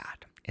 it's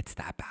bad. It's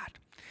that bad.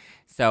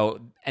 So,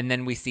 and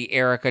then we see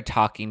Erica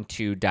talking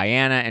to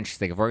Diana, and she's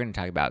like, if we're going to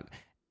talk about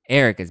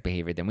Erica's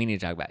behavior, then we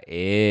need to talk about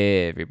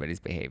everybody's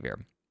behavior.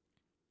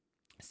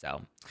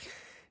 So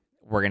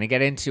we're going to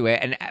get into it.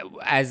 And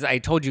as I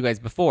told you guys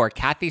before,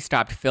 Kathy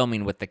stopped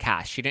filming with the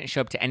cast. She didn't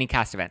show up to any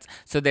cast events.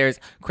 So there's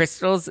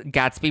Crystal's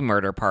Gatsby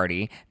murder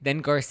party.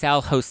 Then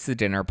Garcelle hosts the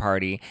dinner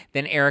party.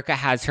 Then Erica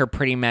has her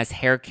Pretty Mess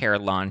hair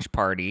launch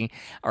party.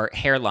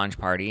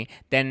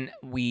 Then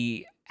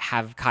we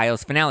have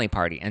Kyle's finale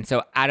party. And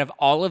so out of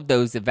all of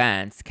those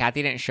events,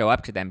 Kathy didn't show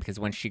up to them because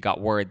when she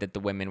got word that the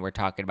women were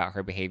talking about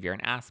her behavior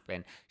in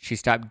Aspen, she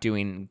stopped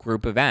doing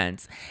group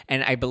events.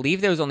 And I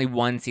believe there was only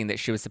one scene that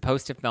she was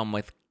supposed to film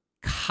with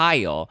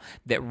Kyle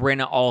that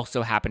Rinna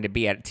also happened to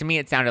be at. To me,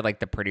 it sounded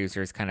like the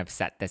producers kind of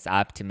set this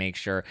up to make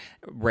sure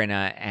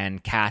Rinna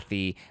and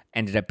Kathy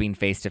ended up being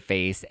face to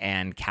face,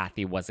 and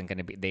Kathy wasn't going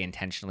to be. They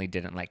intentionally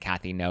didn't let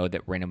Kathy know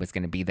that Rinna was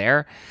going to be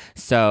there.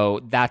 So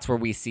that's where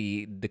we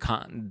see the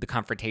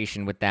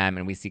confrontation with them,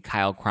 and we see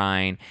Kyle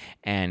crying,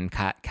 and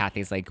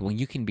Kathy's like, "Well,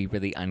 you can be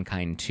really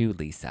unkind too,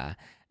 Lisa."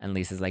 And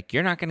Lisa's like,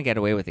 "You're not going to get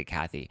away with it,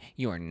 Kathy.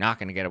 You are not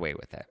going to get away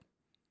with it."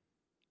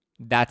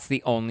 That's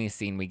the only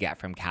scene we get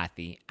from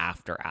Kathy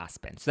after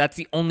Aspen. So that's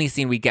the only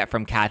scene we get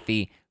from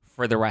Kathy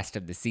for the rest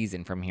of the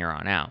season from here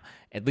on out,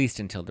 at least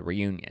until the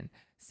reunion.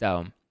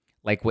 So,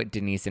 like what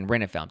Denise and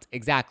Rinna filmed.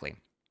 Exactly.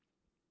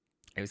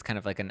 It was kind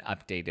of like an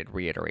updated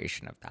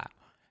reiteration of that.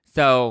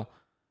 So,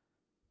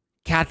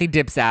 Kathy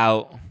dips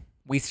out.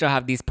 We still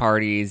have these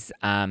parties.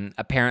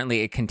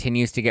 Apparently, it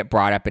continues to get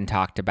brought up and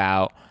talked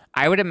about.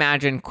 I would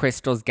imagine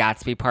Crystal's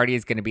Gatsby party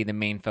is going to be the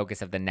main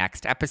focus of the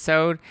next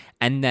episode.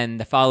 And then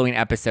the following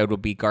episode will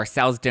be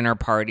Garcelle's dinner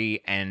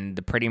party and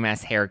the Pretty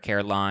Mess hair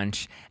care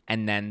launch.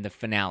 And then the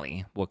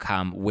finale will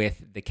come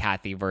with the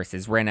Kathy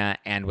versus Rinna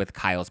and with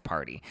Kyle's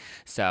party.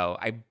 So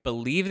I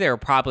believe there are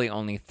probably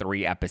only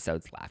 3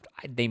 episodes left.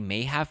 They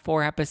may have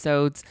 4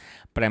 episodes,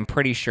 but I'm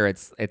pretty sure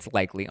it's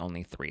likely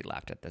only 3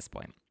 left at this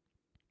point.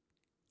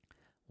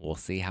 We'll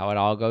see how it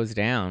all goes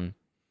down.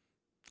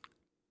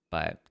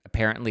 But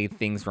apparently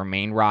things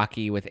remain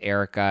rocky with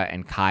Erica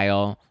and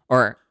Kyle.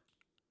 Or,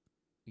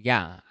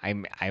 yeah,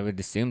 I would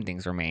assume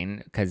things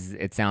remain because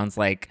it sounds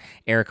like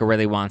Erica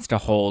really wants to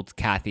hold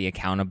Kathy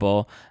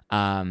accountable.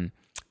 I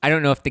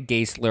don't know if the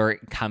gay slur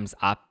comes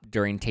up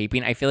during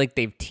taping. I feel like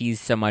they've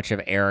teased so much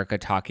of Erica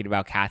talking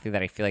about Kathy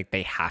that I feel like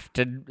they have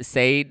to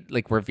say,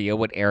 like, reveal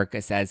what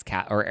Erica says,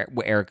 or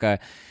what Erica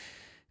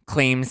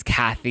claims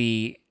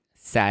Kathy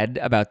said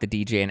about the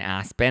DJ in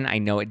Aspen. I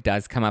know it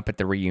does come up at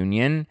the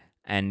reunion.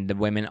 And the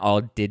women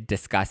all did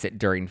discuss it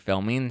during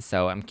filming.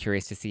 So I'm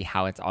curious to see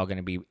how it's all going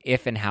to be,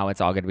 if and how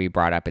it's all going to be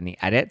brought up in the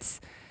edits.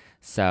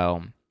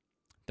 So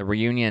The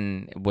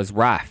reunion was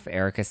rough.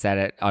 Erica said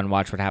it on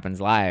Watch What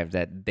Happens Live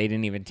that they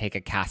didn't even take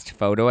a cast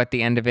photo at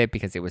the end of it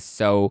because it was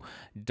so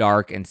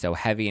dark and so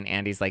heavy. And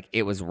Andy's like,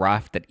 it was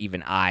rough that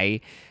even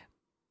I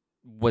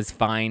was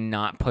fine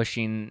not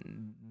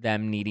pushing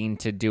them needing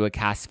to do a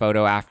cast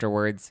photo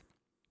afterwards.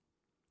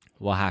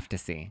 We'll have to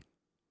see.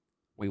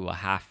 We will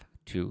have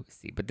to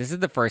see. But this is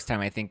the first time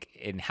I think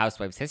in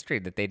Housewives history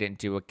that they didn't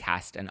do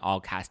an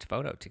all cast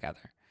photo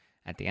together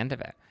at the end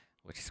of it,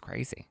 which is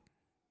crazy.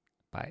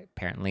 But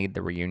apparently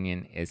the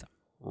reunion is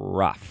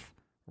rough.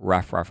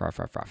 Rough.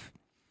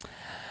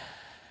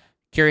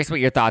 Curious what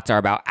your thoughts are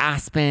about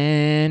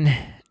Aspen.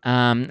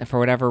 For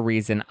whatever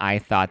reason, I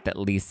thought that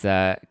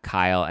Lisa,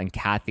 Kyle, and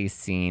Kathy's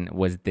scene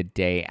was the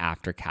day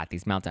after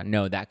Kathy's meltdown.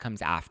 No, that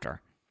comes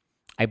after.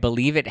 I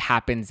believe it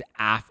happens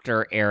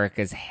after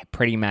Erica's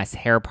Pretty Mess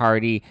hair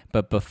party,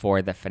 but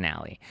before the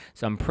finale.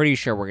 So I'm pretty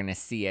sure we're going to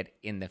see it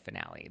in the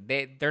finale.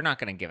 They're not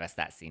going to give us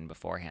that scene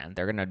beforehand.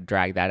 They're going to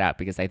drag that out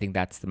because I think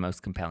that's the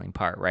most compelling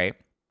part, right?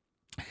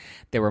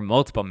 There were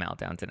multiple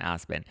meltdowns in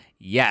Aspen.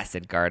 Yes,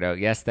 Edgardo.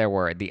 Yes, there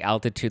were. The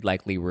altitude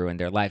likely ruined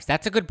their lives.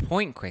 That's a good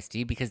point,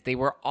 Christy, because they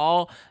were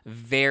all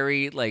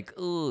very like,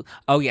 ooh.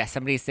 Oh, yeah,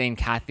 somebody's saying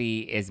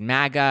Kathy is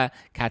MAGA.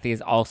 Kathy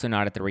is also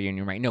not at the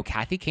reunion, right? No,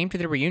 Kathy came to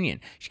the reunion.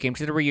 She came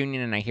to the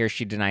reunion, and I hear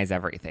she denies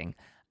everything.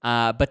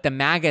 But the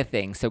MAGA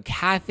thing. So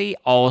Kathy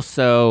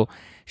also,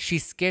 she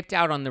skipped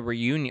out on the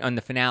reunion, on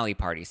the finale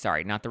party.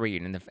 Sorry, not the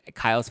reunion.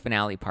 Kyle's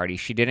finale party.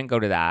 She didn't go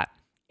to that,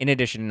 in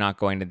addition to not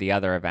going to the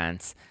other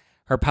events.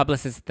 Her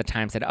publicist at the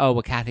time said, oh,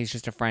 well, Kathy's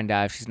just a friend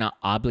of. She's not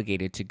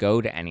obligated to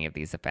go to any of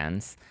these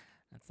events.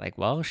 It's like,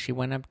 well, she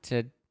went up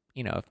to,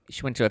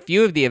 she went to a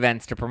few of the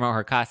events to promote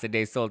her Casa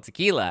de Sol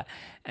tequila.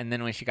 And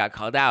then when she got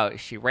called out,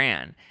 she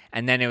ran.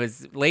 And then it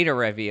was later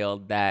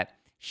revealed that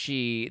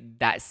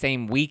that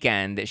same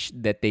weekend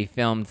that they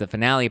filmed the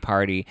finale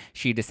party,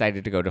 she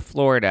decided to go to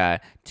Florida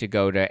to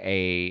go to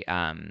a...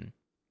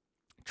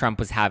 Trump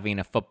was having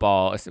a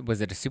football, was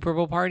it a Super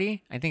Bowl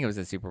party? I think it was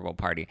a Super Bowl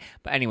party.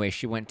 But anyway,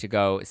 she went to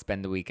go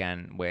spend the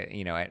weekend with,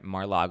 at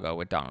Mar-a-Lago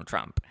with Donald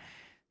Trump.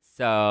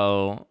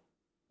 So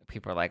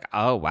people are like,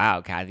 oh,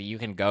 wow, Kathy, you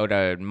can go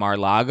to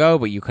Mar-a-Lago,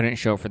 but you couldn't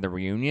show for the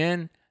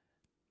reunion?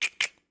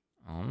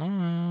 I don't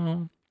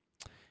know.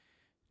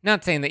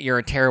 Not saying that you're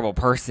a terrible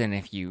person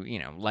if you,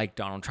 like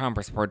Donald Trump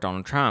or support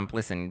Donald Trump.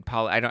 Listen,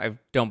 I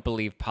don't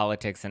believe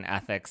politics and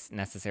ethics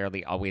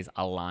necessarily always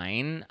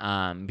align,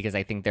 because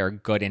I think there are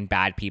good and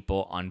bad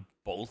people on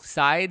both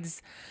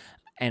sides.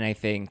 And I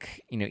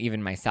think,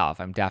 even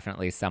myself, I'm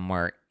definitely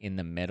somewhere in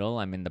the middle.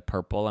 I'm in the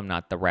purple. I'm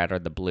not the red or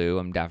the blue.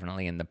 I'm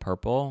definitely in the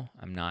purple.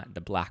 I'm not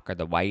the black or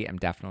the white. I'm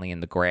definitely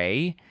in the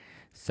gray.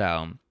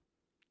 So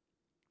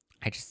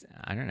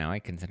I don't know. I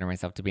consider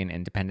myself to be an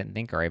independent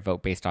thinker. I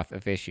vote based off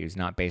of issues,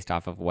 not based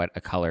off of what a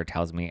color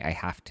tells me I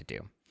have to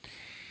do.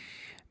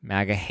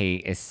 MAGA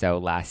hate is so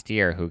last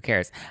year. Who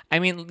cares? I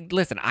mean,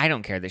 listen, I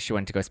don't care that she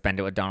went to go spend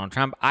it with Donald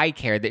Trump. I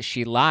care that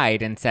she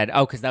lied and said,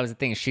 because that was the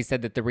thing. She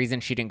said that the reason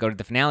she didn't go to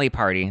the finale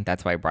party,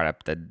 that's why I brought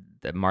up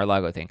the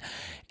Mar-a-Lago thing,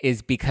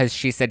 is because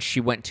she said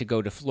she went to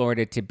go to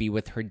Florida to be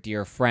with her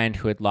dear friend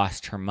who had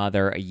lost her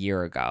mother a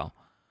year ago.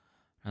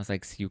 I was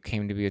like, so you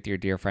came to be with your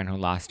dear friend who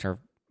lost her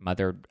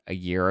mother a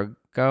year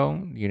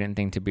ago? You didn't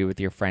think to be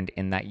with your friend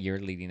in that year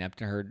leading up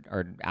to her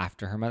or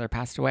after her mother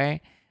passed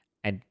away?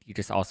 And you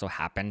just also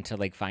happened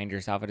to find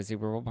yourself at a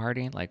Super Bowl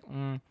party?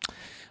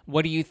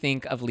 What do you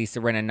think of Lisa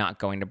Rinna not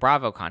going to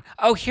BravoCon?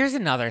 Oh, here's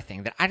another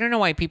thing that I don't know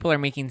why people are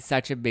making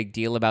such a big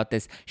deal about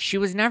this. She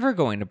was never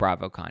going to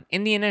BravoCon.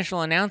 In the initial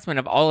announcement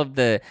of all of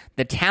the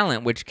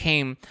talent, which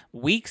came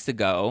weeks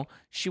ago,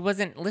 she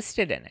wasn't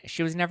listed in it.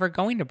 She was never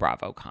going to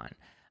BravoCon.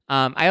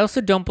 I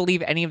also don't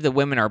believe any of the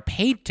women are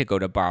paid to go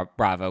to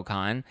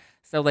BravoCon.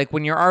 So,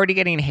 when you're already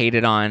getting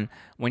hated on,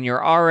 when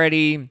you're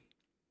already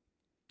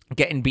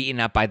getting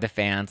beaten up by the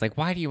fans,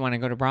 why do you want to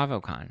go to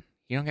BravoCon?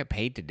 You don't get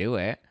paid to do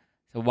it.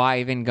 So why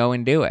even go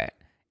and do it?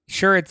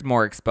 Sure, it's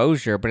more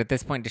exposure, but at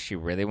this point, does she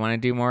really want to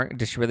do more?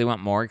 Does she really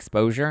want more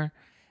exposure?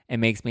 It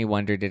makes me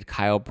wonder, did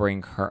Kyle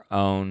bring her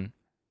on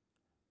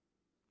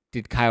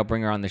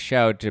the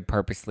show to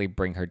purposely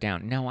bring her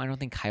down? No, I don't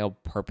think Kyle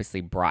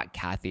purposely brought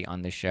Kathy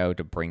on the show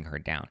to bring her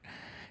down.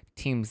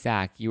 Team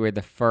Zach, you were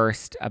the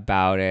first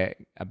about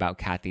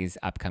Kathy's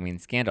upcoming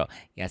scandal.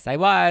 Yes, I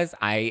was.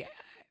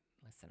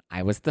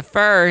 I was the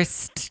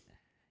first.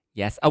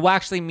 Yes. Oh, well,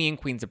 actually, me and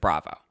Queens of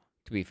Bravo,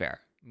 to be fair.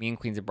 Me and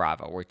Queens of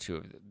Bravo were two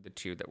of the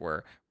two that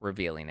were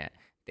revealing it.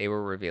 They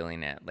were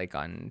revealing it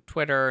on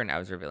Twitter, and I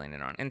was revealing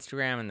it on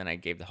Instagram, and then I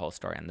gave the whole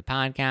story on the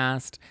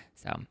podcast.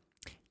 So,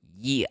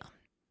 yeah.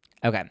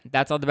 Okay,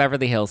 that's all the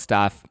Beverly Hills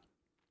stuff.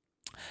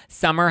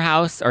 Winter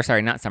House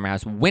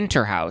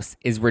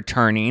is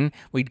returning.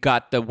 We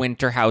got the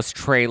Winter House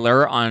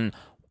trailer on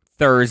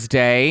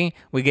Thursday,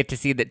 we get to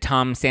see that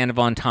Tom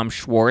Sandoval and Tom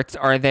Schwartz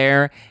are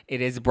there. It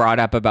is brought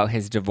up about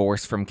his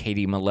divorce from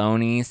Katie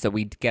Maloney, so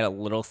we get a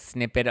little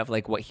snippet of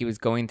like what he was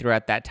going through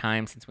at that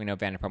time, since we know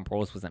Vanderpump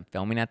Rules wasn't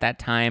filming at that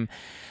time.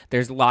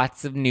 There's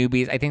lots of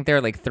newbies. I think there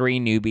are like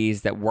 3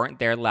 newbies that weren't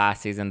there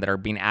last season that are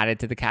being added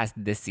to the cast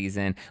this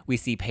season. We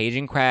see Paige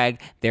and Craig.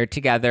 They're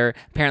together.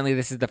 Apparently,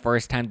 this is the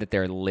first time that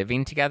they're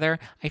living together.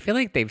 I feel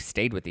like they've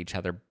stayed with each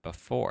other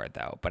before,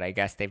 though, but I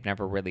guess they've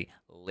never really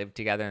lived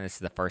together, and this is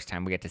the first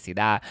time we get to see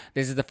that.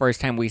 This is the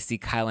first time we see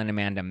Kyle and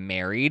Amanda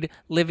married,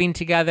 living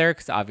together,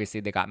 because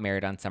obviously they got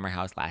married on Summer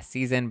House last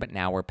season, but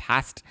now we're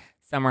past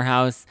Summer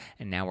House,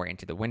 and now we're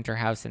into the Winter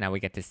House, and now we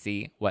get to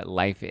see what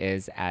life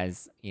is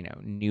as, you know,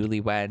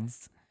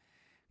 newlyweds.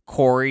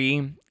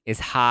 Corey is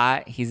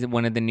hot. He's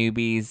one of the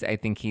newbies. I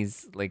think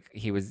he's like,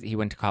 he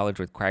went to college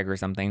with Craig or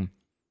something,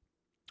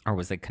 or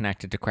was like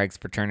connected to Craig's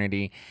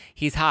fraternity.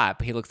 He's hot,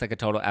 but he looks like a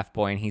total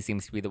F-boy, and he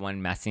seems to be the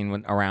one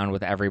messing around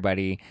with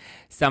everybody.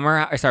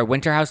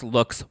 Winter House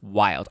looks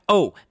wild.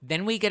 Oh,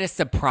 then we get a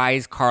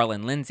surprise Carl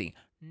and Lindsay.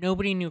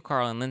 Nobody knew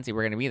Carl and Lindsay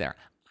were going to be there.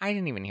 I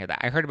didn't even hear that.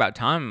 I heard about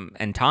Tom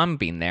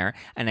being there,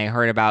 and I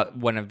heard about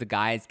one of the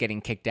guys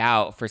getting kicked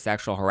out for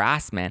sexual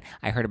harassment.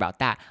 I heard about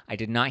that. I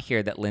did not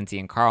hear that Lindsay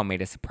and Carl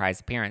made a surprise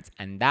appearance,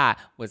 and that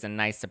was a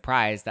nice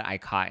surprise that I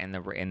caught in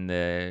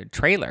the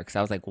trailer, because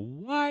I was like,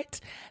 what?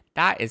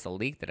 That is a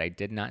leak that I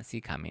did not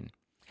see coming.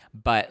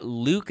 But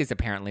Luke is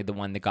apparently the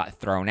one that got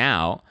thrown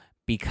out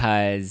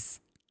because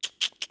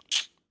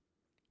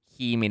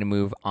he made a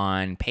move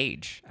on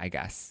Paige, I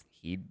guess.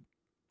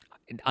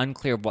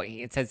 Unclear what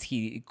it says.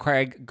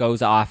 Craig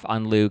goes off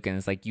on Luke and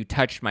is like, you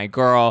touched my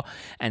girl,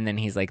 and then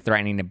he's like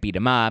threatening to beat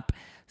him up.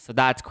 So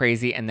that's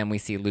crazy. And then we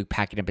see Luke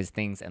packing up his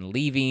things and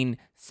leaving.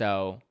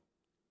 So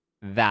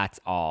that's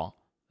all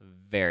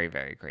very,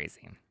 very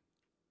crazy.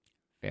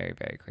 Very,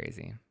 very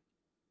crazy.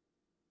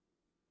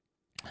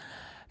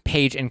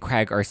 Paige and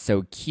Craig are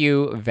so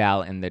cute.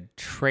 Val in the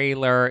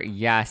trailer.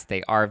 Yes,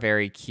 they are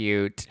very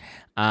cute.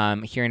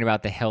 Hearing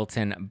about the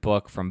Hilton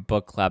book from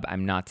book club,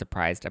 I'm not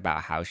surprised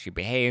about how she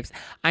behaves.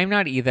 I'm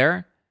not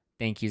either.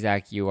 Thank you,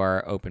 Zach. You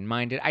are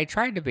open-minded. I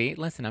tried to be.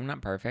 Listen, I'm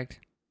not perfect.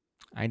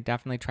 I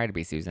definitely try to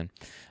be, Susan.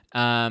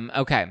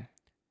 Okay.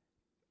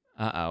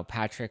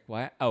 Patrick,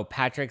 what? Oh,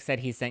 Patrick said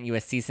he sent you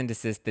a cease and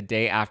desist the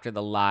day after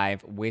the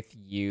live with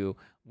you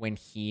when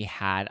he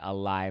had a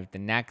live the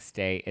next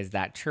day. Is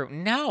that true?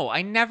 No,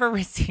 I never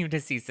received a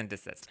cease and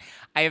desist.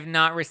 I have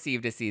not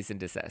received a cease and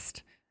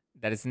desist.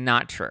 That is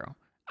not true.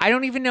 I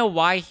don't even know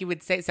why he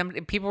would say. Some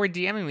people were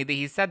DMing me that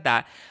he said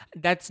that.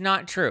 That's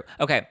not true.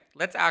 Okay,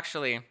 let's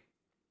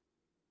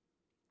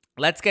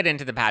get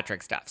into the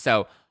Patrick stuff.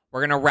 So we're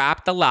going to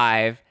wrap the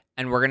live,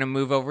 and we're going to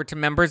move over to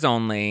members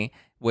only,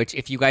 which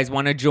if you guys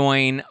want to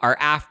join our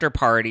after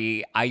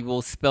party, I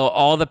will spill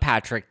all the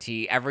Patrick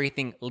tea,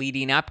 everything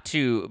leading up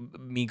to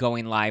me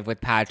going live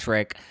with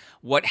Patrick,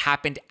 what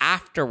happened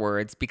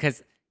afterwards,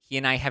 because he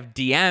and I have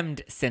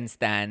DM'd since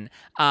then.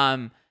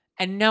 And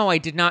no, I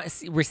did not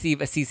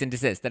receive a cease and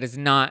desist. That is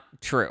not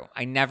true.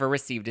 I never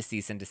received a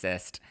cease and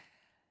desist.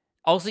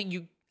 Also,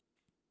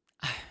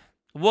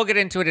 we'll get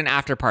into it in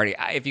after party.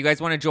 If you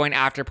guys want to join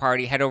after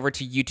party, head over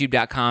to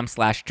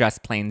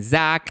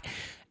youtube.com/justplainzach.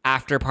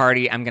 After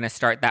party, I'm going to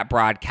start that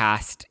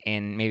broadcast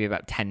in maybe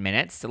about 10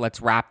 minutes. So let's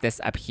wrap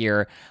this up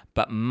here.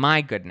 But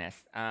my goodness.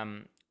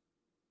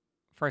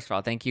 First of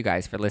all, thank you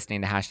guys for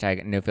listening to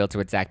 #NoFilter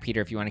with Zach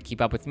Peter. If you want to keep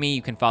up with me,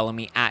 you can follow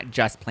me at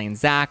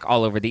JustPlainZach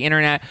all over the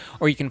internet,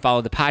 or you can follow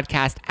the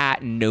podcast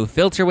at No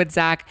Filter with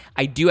Zach.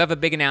 I do have a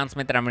big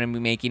announcement that I'm going to be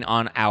making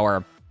on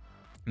our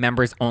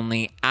members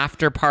only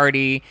after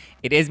party.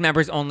 It is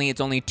members only.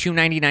 It's only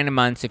 $2.99 a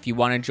month. So if you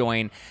want to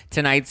join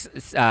tonight's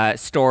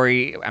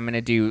story, I'm going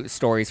to do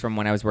stories from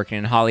when I was working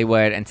in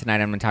Hollywood. And tonight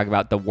I'm going to talk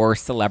about the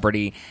worst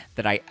celebrity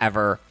that I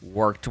ever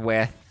worked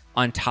with,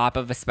 on top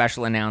of a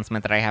special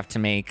announcement that I have to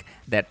make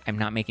that I'm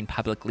not making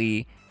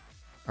publicly,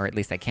 or at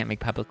least I can't make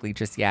publicly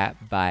just yet,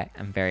 but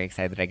I'm very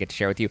excited that I get to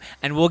share with you.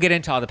 And we'll get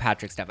into all the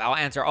Patrick stuff. I'll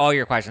answer all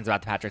your questions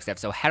about the Patrick stuff.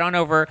 So head on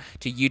over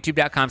to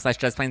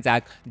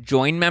youtube.com/justplainzach.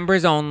 Join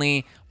members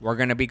only. We're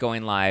going to be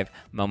going live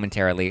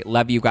momentarily.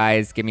 Love you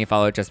guys. Give me a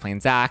follow at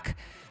JustPlainZach.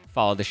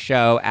 Follow the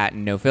show at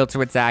No Filter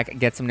with Zach.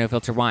 Get some No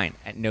Filter wine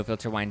at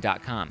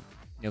nofilterwine.com.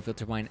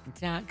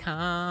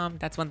 nofilterwine.com.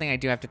 That's one thing I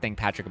do have to thank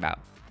Patrick about.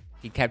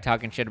 He kept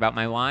talking shit about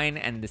my wine,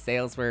 and the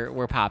sales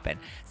were popping.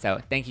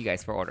 So thank you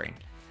guys for ordering.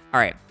 All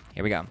right,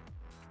 here we go.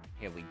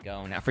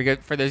 Now,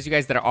 for those of you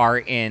guys that are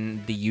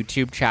in the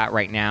YouTube chat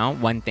right now,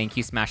 thank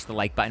you. Smash the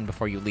like button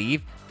before you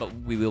leave. But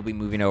we will be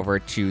moving over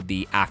to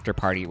the after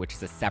party, which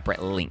is a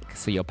separate link.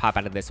 So you'll pop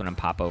out of this one and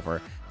pop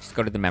over. Just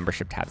go to the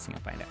membership tabs and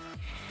you'll find it.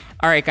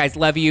 All right, guys.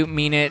 Love you.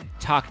 Mean it.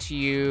 Talk to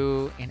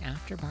you in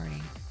after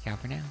party. Ciao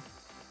for now.